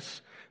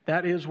righteousness.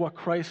 That is what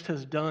Christ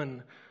has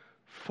done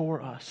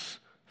for us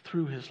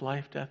through His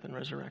life, death, and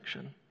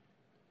resurrection.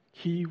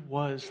 He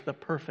was the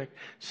perfect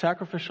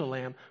sacrificial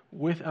lamb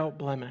without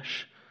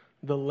blemish,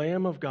 the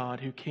Lamb of God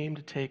who came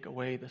to take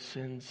away the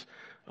sins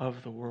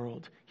of the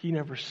world. He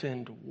never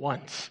sinned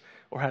once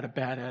or had a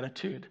bad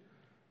attitude.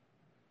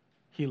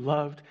 He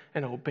loved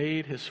and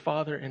obeyed his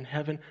Father in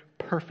heaven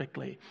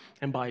perfectly.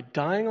 And by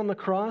dying on the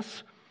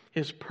cross,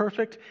 his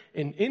perfect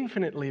and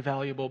infinitely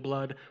valuable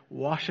blood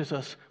washes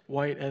us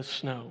white as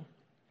snow.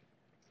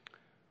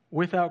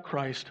 Without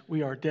Christ,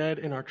 we are dead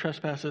in our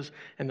trespasses,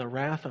 and the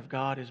wrath of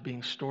God is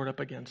being stored up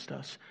against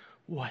us.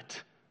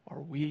 What are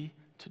we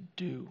to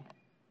do?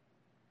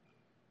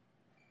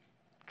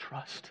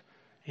 Trust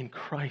in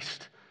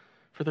Christ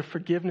for the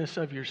forgiveness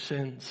of your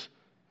sins,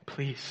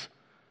 please.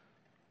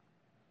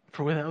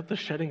 For without the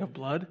shedding of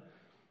blood,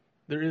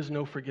 there is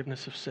no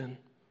forgiveness of sin.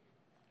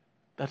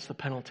 That's the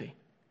penalty.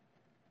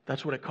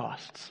 That's what it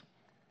costs.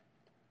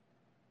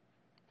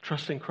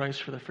 Trust in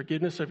Christ for the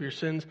forgiveness of your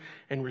sins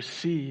and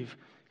receive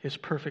his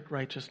perfect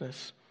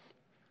righteousness.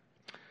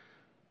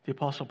 The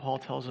Apostle Paul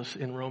tells us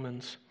in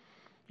Romans,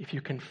 if you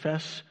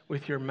confess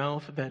with your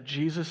mouth that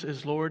Jesus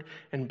is Lord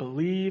and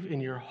believe in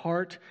your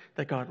heart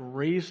that God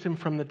raised him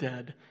from the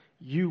dead,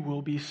 you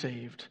will be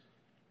saved.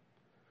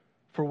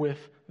 For with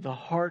the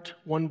heart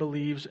one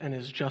believes and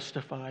is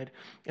justified,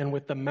 and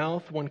with the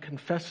mouth one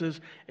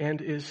confesses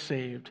and is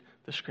saved.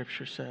 The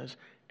scripture says,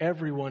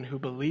 everyone who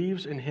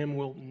believes in him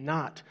will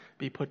not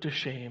be put to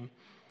shame,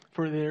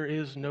 for there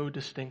is no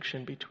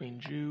distinction between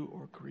Jew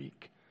or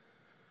Greek.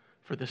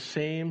 For the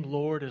same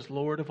Lord is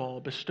Lord of all,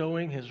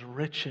 bestowing his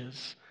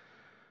riches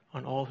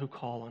on all who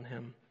call on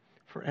him.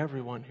 For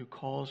everyone who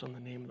calls on the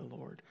name of the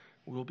Lord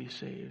will be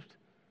saved.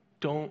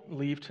 Don't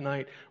leave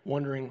tonight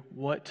wondering,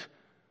 what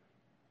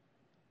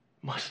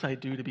must I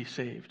do to be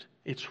saved?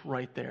 It's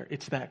right there.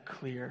 It's that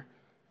clear.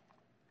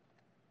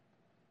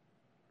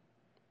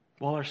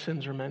 While our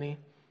sins are many,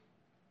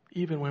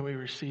 even when we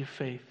receive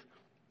faith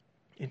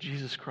in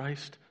Jesus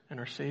Christ and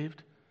are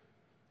saved,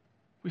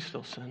 we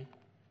still sin.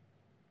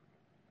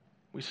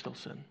 We still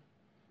sin.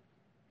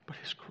 But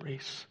his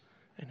grace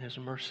and his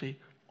mercy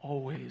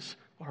always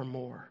are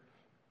more.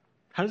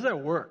 How does that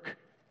work?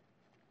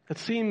 That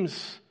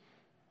seems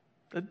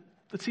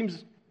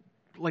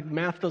like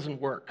math doesn't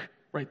work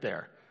right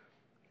there.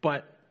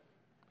 But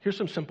here's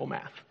some simple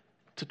math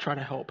to try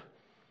to help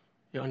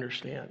you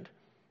understand.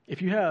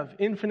 If you have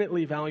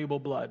infinitely valuable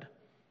blood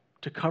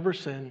to cover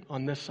sin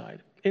on this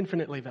side,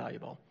 infinitely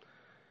valuable,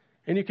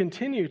 and you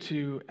continue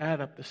to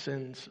add up the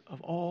sins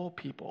of all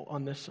people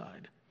on this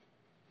side,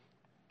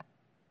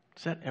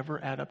 does that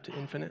ever add up to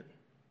infinite?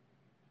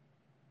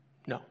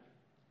 No,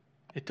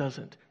 it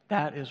doesn't.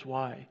 That is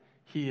why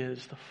he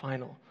is the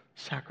final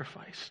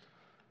sacrifice.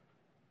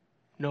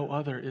 No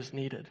other is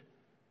needed.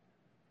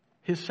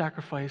 His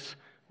sacrifice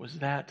was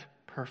that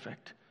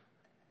perfect.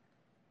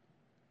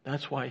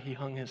 That's why he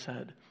hung his head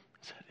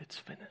and said, it's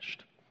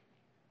finished.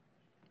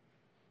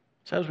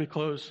 So as we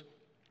close,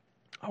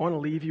 I want to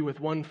leave you with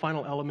one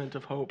final element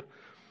of hope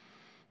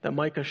that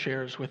Micah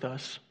shares with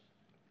us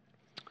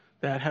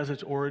that has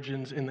its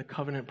origins in the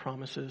covenant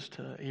promises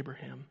to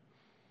Abraham.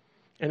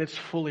 And it's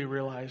fully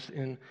realized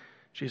in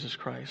Jesus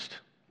Christ.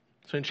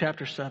 So in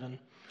chapter 7,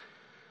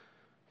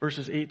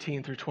 verses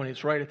 18 through 20,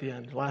 it's right at the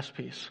end, the last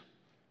piece.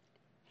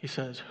 He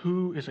says,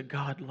 who is a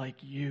God like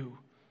you,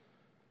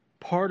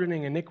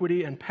 pardoning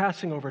iniquity and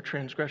passing over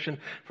transgression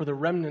for the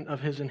remnant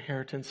of his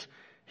inheritance?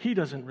 He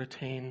doesn't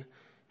retain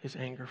his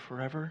anger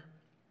forever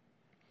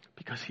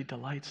because he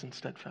delights in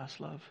steadfast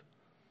love.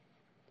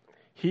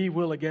 He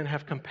will again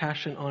have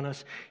compassion on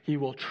us. He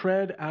will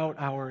tread out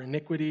our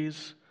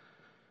iniquities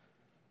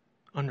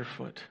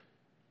underfoot.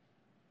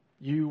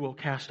 You will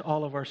cast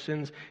all of our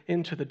sins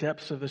into the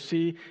depths of the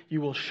sea.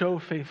 You will show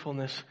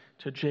faithfulness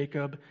to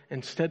Jacob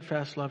and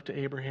steadfast love to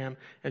Abraham,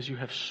 as you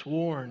have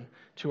sworn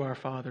to our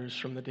fathers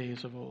from the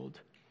days of old.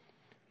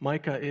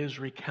 Micah is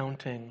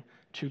recounting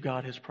to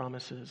God his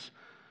promises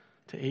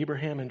to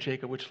Abraham and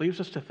Jacob, which leaves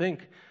us to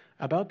think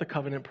about the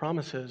covenant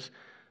promises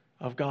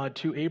of God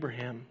to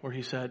Abraham, where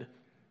he said,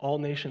 all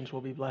nations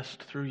will be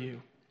blessed through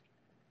you.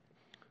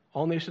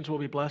 All nations will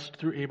be blessed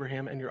through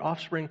Abraham, and your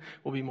offspring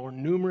will be more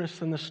numerous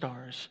than the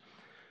stars.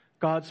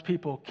 God's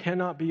people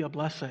cannot be a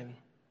blessing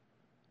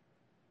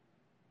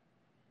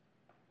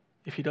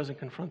if he doesn't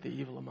confront the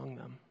evil among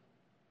them.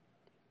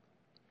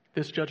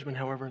 This judgment,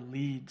 however,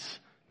 leads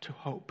to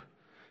hope,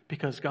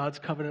 because God's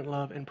covenant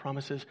love and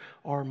promises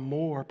are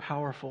more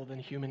powerful than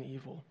human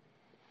evil.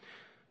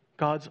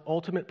 God's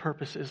ultimate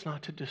purpose is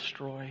not to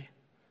destroy,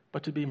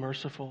 but to be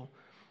merciful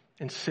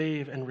and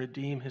save and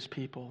redeem his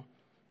people.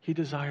 He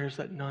desires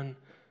that none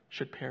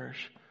should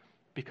perish,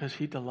 because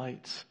he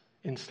delights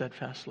in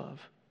steadfast love.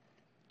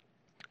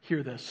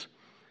 Hear this.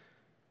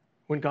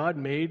 When God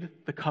made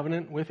the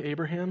covenant with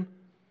Abraham,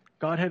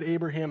 God had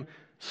Abraham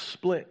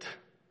split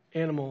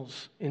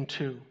animals in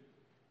two.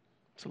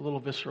 It's a little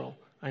visceral,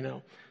 I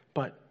know,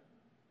 but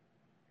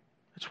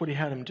that's what he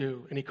had him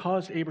do. And he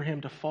caused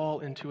Abraham to fall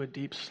into a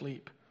deep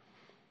sleep.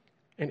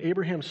 And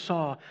Abraham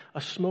saw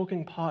a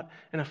smoking pot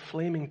and a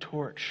flaming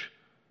torch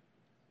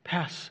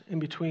pass in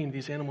between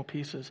these animal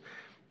pieces.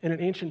 And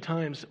in ancient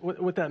times,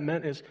 what that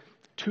meant is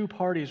two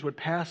parties would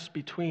pass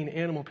between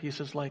animal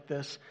pieces like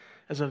this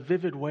as a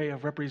vivid way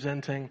of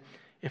representing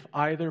if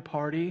either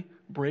party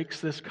breaks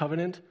this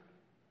covenant,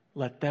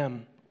 let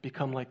them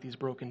become like these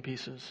broken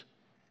pieces.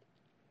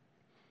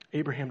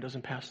 Abraham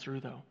doesn't pass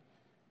through, though.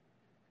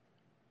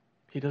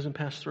 He doesn't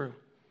pass through.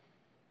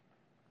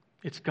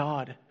 It's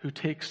God who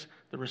takes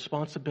the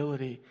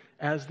responsibility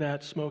as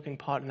that smoking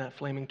pot and that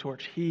flaming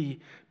torch.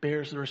 He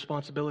bears the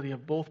responsibility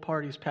of both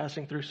parties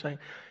passing through, saying,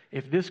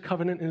 if this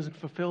covenant isn't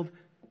fulfilled,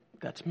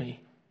 that's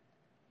me.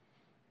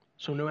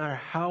 So no matter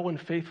how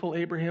unfaithful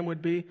Abraham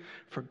would be,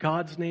 for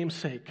God's name's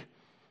sake,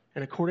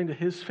 and according to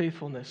his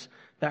faithfulness,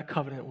 that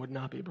covenant would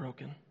not be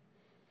broken.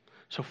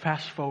 So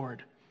fast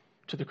forward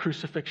to the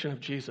crucifixion of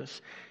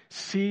Jesus.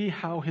 See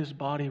how his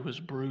body was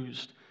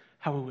bruised,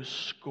 how it was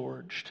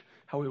scourged,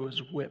 how it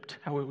was whipped,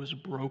 how it was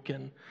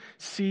broken.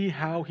 See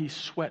how he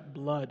sweat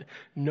blood,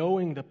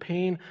 knowing the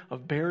pain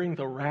of bearing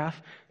the wrath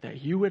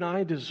that you and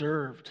I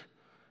deserved,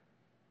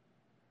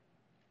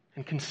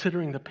 and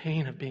considering the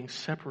pain of being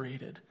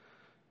separated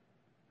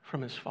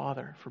from his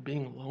Father, for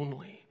being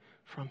lonely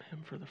from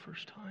him for the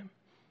first time.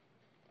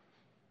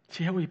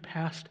 See how he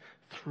passed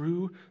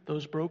through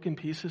those broken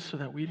pieces so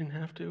that we didn't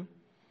have to?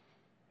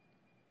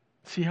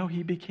 See how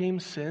he became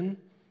sin?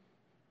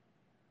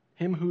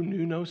 Him who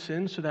knew no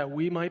sin, so that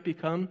we might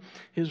become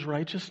his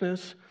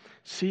righteousness.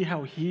 See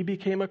how he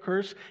became a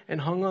curse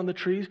and hung on the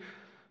tree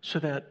so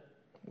that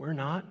we're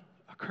not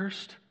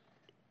accursed.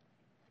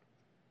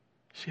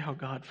 See how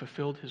God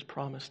fulfilled his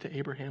promise to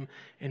Abraham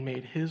and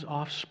made his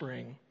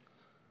offspring,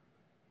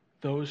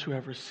 those who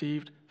have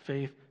received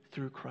faith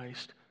through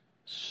Christ,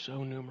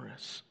 so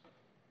numerous.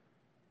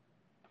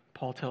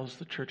 Paul tells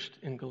the church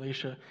in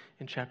Galatia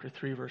in chapter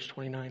 3, verse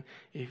 29,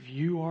 if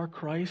you are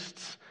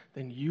Christ's,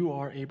 then you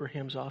are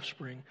Abraham's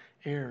offspring,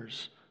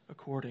 heirs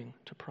according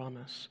to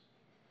promise.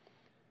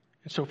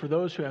 And so for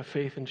those who have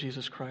faith in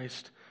Jesus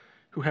Christ,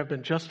 who have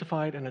been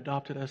justified and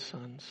adopted as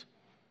sons,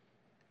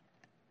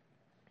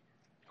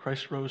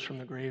 Christ rose from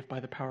the grave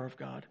by the power of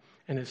God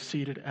and is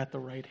seated at the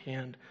right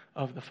hand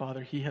of the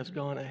Father. He has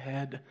gone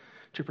ahead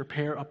to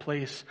prepare a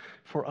place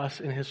for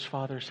us in his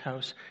Father's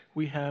house.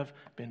 We have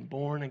been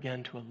born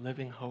again to a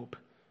living hope.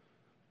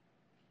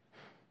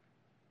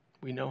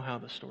 We know how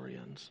the story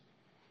ends.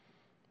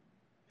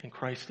 And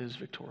Christ is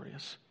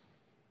victorious.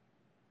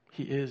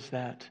 He is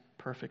that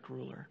perfect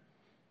ruler.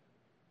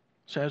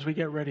 So as we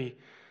get ready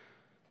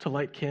to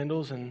light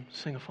candles and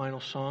sing a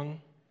final song,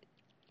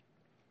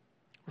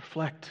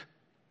 reflect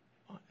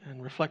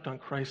on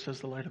Christ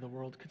as the light of the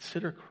world.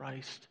 Consider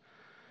Christ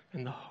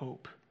and the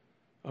hope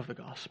of the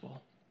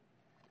gospel.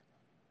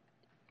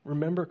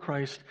 Remember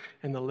Christ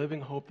and the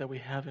living hope that we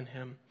have in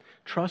him.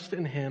 Trust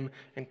in him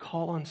and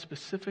call on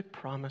specific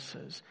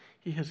promises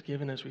he has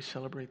given as we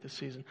celebrate this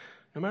season,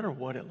 no matter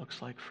what it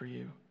looks like for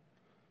you.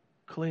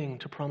 Cling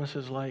to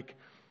promises like,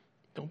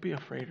 don't be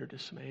afraid or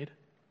dismayed.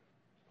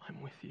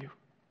 I'm with you.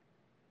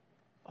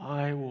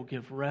 I will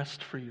give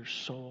rest for your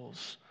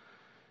souls.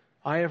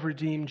 I have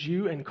redeemed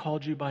you and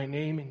called you by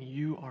name, and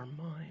you are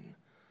mine.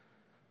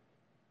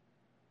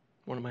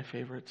 One of my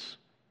favorites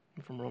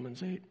from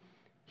Romans 8.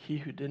 He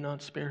who did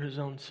not spare his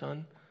own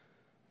son,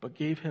 but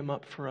gave him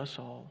up for us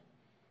all,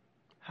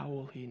 how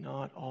will he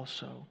not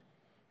also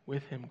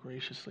with him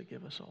graciously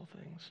give us all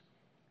things?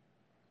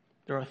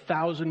 There are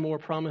 1,000 more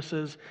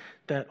promises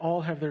that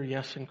all have their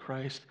yes in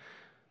Christ.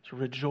 So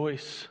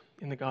rejoice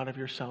in the God of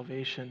your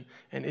salvation.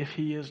 And if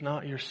he is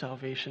not your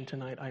salvation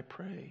tonight, I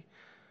pray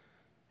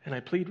and I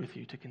plead with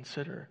you to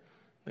consider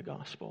the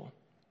gospel.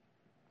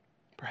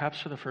 Perhaps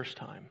for the first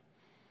time.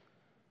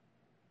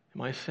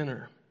 Am I a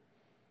sinner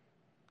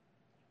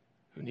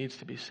who needs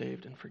to be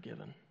saved and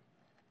forgiven?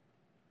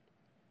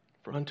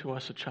 For unto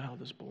us a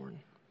child is born.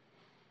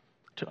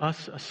 To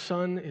us a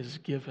son is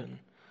given,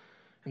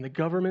 and the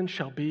government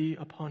shall be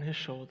upon his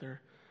shoulder,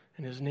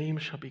 and his name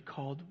shall be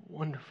called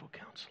Wonderful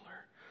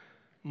Counselor,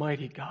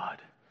 Mighty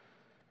God,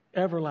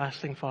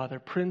 Everlasting Father,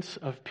 Prince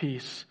of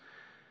Peace.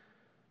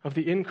 Of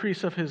the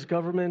increase of his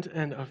government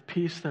and of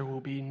peace there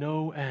will be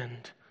no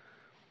end,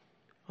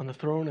 on the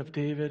throne of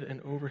David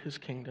and over his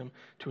kingdom,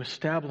 to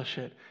establish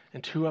it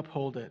and to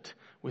uphold it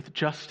with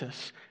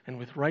justice and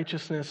with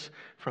righteousness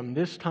from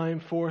this time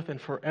forth and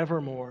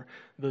forevermore.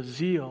 The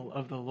zeal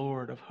of the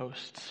Lord of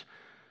hosts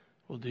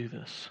will do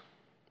this.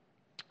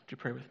 Would you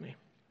pray with me?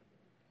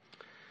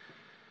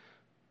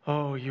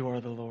 Oh, you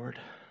are the Lord.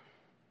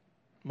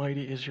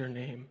 Mighty is your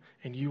name,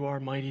 and you are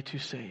mighty to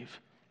save.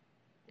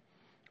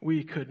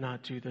 We could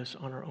not do this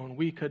on our own.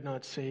 We could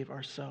not save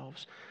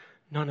ourselves.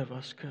 None of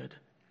us could.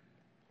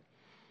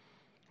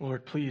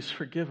 Lord, please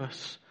forgive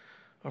us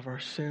of our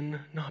sin,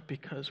 not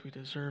because we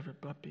deserve it,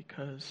 but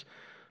because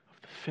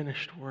of the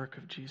finished work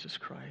of Jesus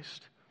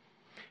Christ.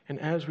 And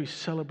as we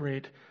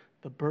celebrate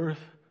the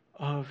birth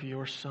of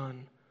your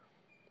Son,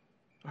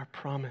 our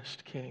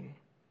promised King,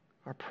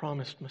 our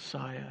promised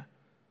Messiah,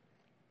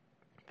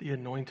 the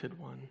Anointed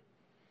One,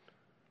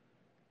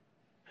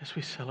 as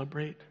we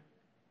celebrate,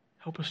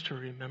 help us to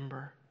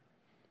remember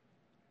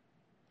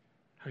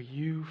how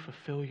you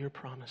fulfill your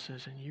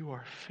promises and you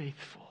are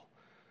faithful.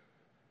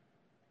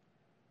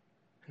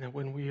 And that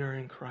when we are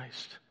in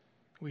Christ,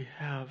 We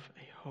have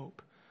a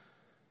hope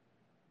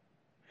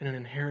and an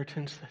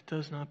inheritance that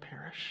does not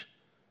perish.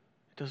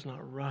 It does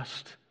not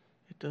rust.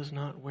 It does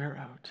not wear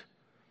out.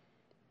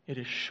 It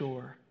is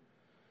sure,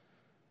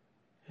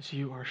 as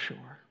you are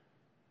sure.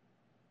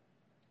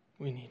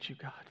 We need you,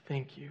 God.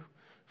 Thank you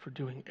for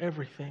doing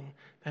everything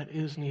that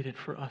is needed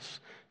for us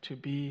to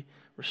be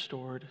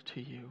restored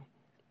to you.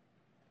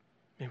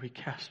 May we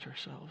cast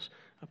ourselves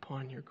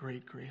upon your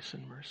great grace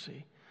and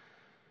mercy.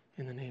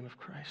 In the name of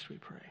Christ we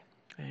pray.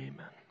 Amen.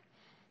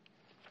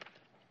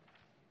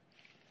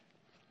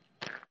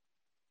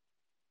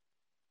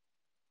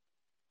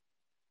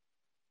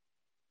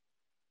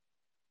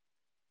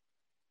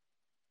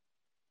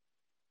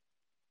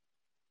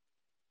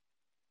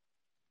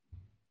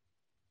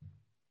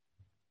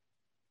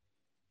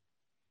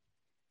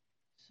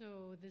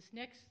 So this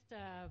next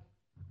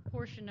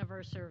portion of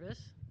our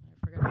service,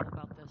 I forgot all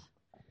about this,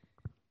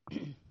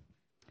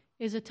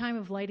 is a time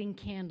of lighting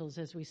candles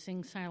as we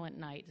sing Silent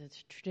Night. It's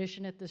a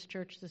tradition at this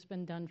church that's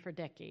been done for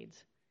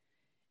decades.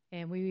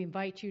 And we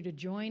invite you to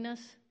join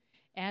us.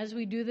 As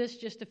we do this,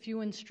 just a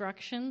few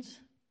instructions.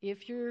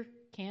 If your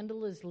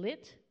candle is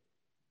lit,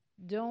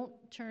 don't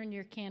turn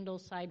your candle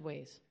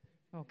sideways,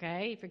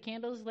 okay? If your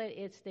candle is lit,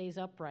 it stays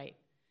upright.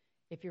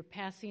 If you're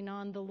passing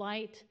on the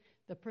light,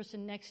 the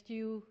person next to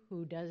you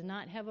who does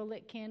not have a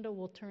lit candle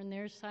will turn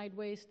theirs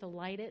sideways to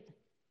light it,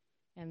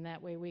 and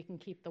that way we can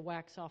keep the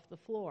wax off the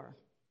floor.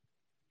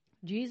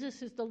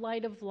 Jesus is the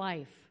light of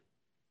life.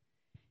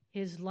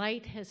 His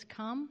light has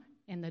come,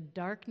 and the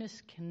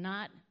darkness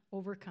cannot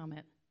overcome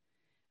it.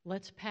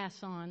 Let's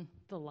pass on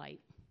the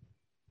light.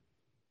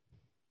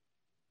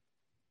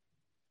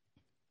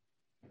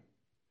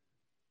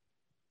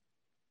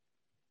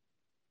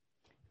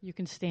 You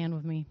can stand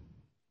with me.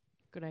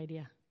 Good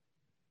idea.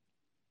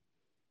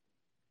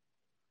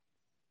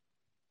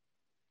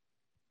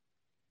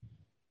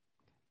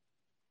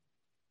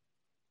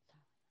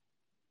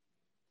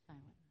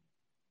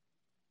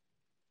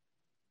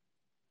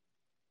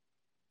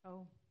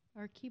 Oh,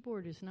 our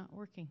keyboard is not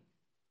working.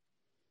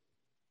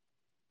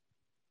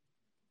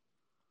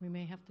 We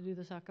may have to do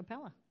this a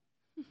cappella.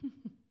 Not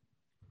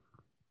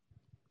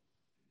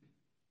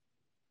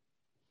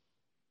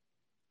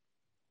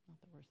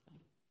the worst thing.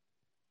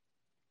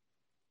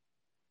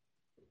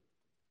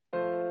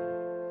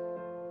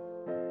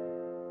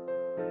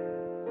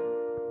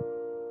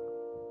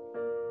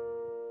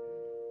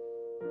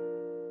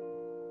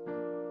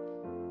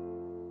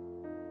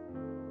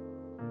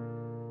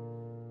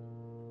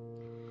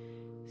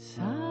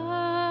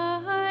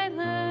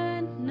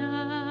 Silent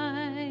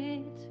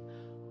night,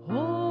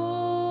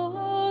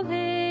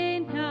 holy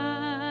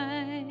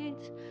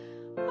night,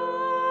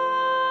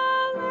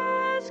 all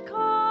is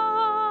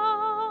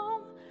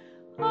calm,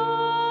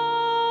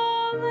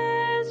 all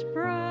is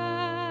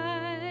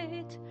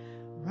bright,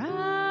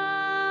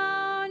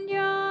 round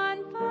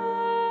yon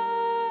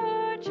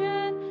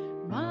virgin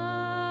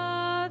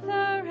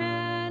mother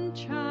and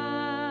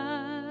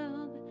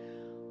child.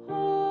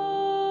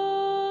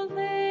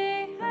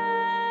 Holy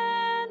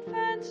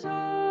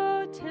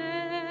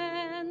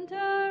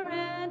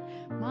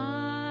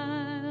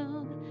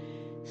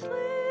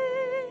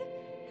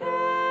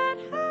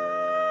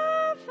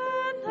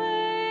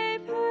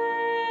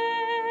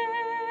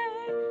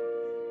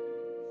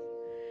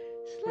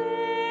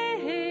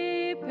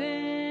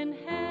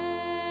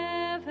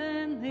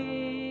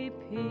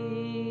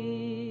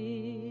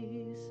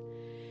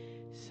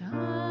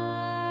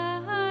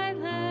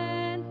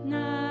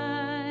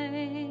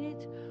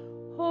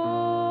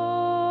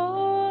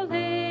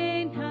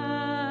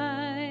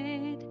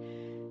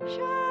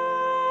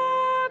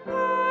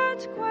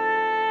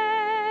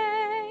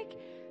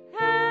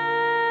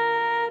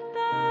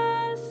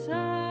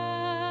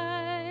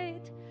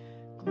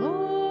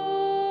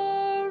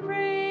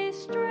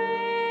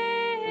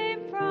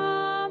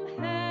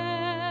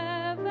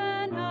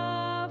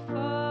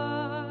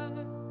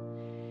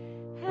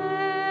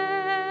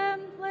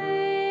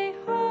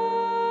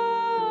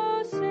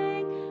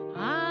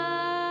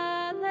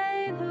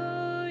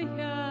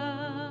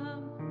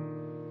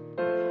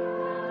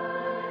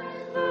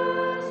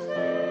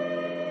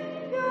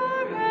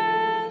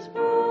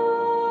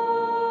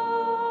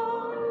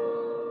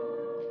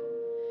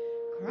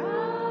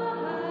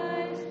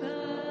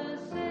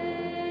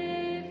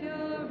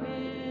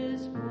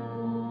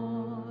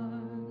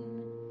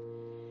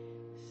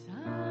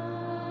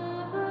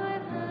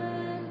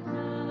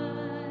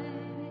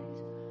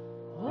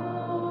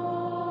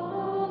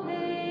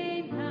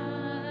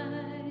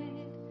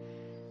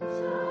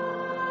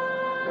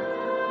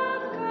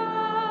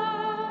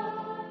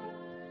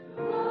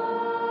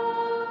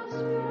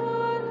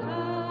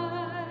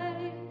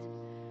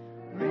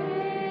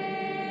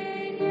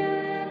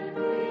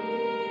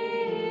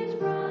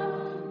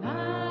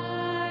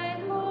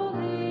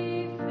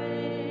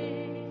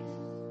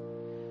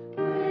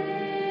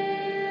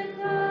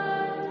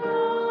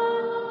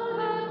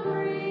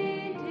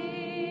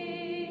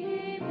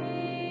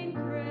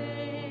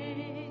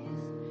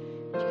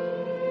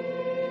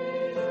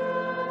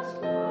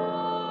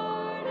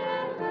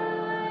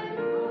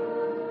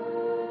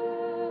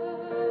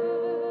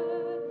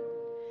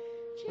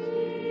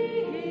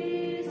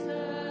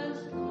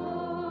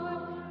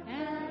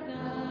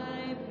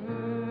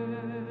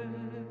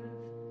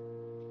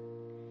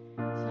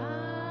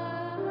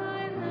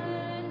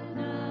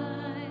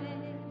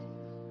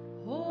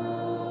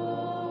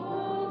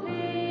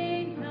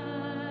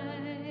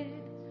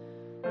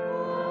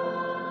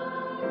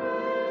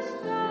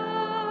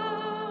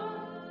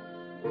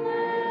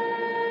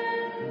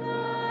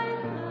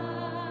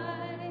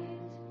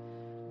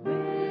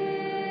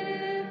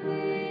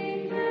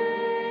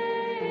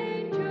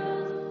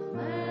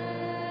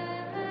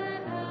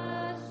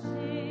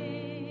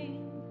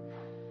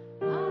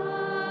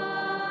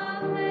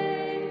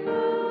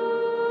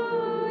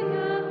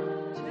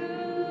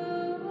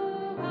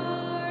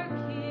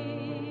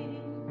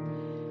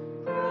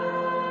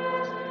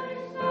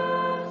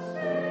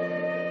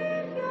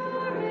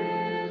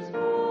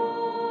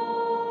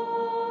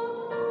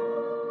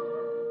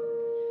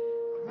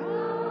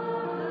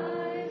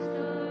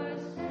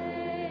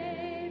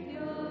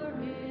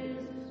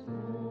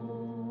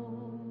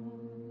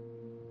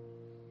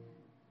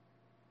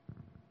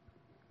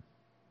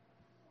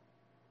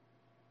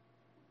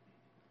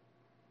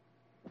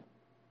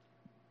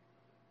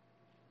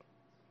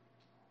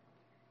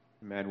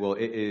Amen. Well,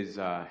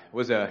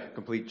 was a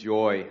complete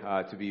joy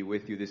to be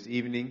with you this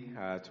evening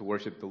to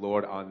worship the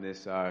Lord on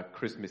this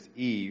Christmas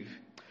Eve.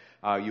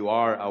 You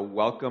are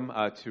welcome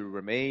to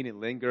remain and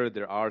linger.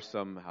 There are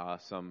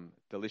some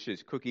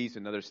delicious cookies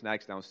and other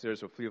snacks downstairs,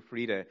 so feel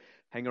free to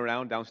hang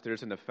around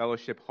downstairs in the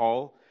fellowship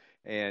hall,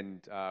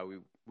 and we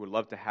would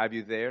love to have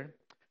you there.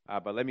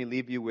 But let me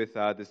leave you with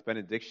this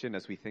benediction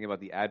as we think about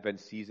the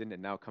Advent season,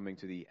 and now coming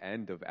to the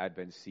end of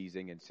Advent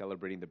season and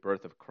celebrating the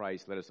birth of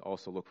Christ. Let us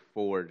also look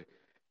forward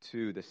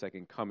to the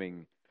second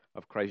coming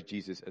of Christ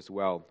Jesus as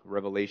well.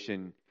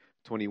 Revelation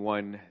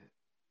 21,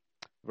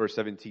 verse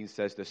 17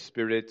 says, "The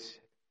Spirit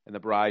and the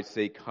bride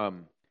say,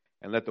 'Come,'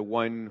 and let the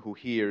one who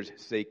hears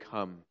say,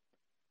 'Come.'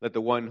 Let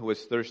the one who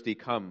is thirsty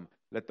come.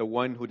 Let the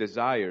one who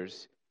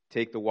desires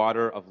take the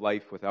water of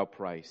life without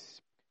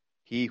price.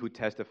 He who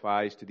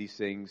testifies to these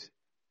things,"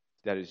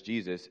 that is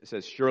Jesus,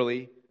 says,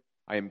 "Surely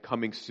I am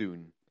coming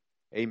soon."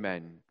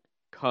 Amen.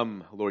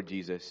 Come, Lord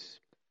Jesus.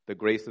 The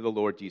grace of the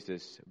Lord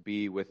Jesus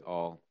be with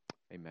all.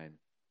 Amen.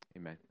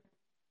 Amen.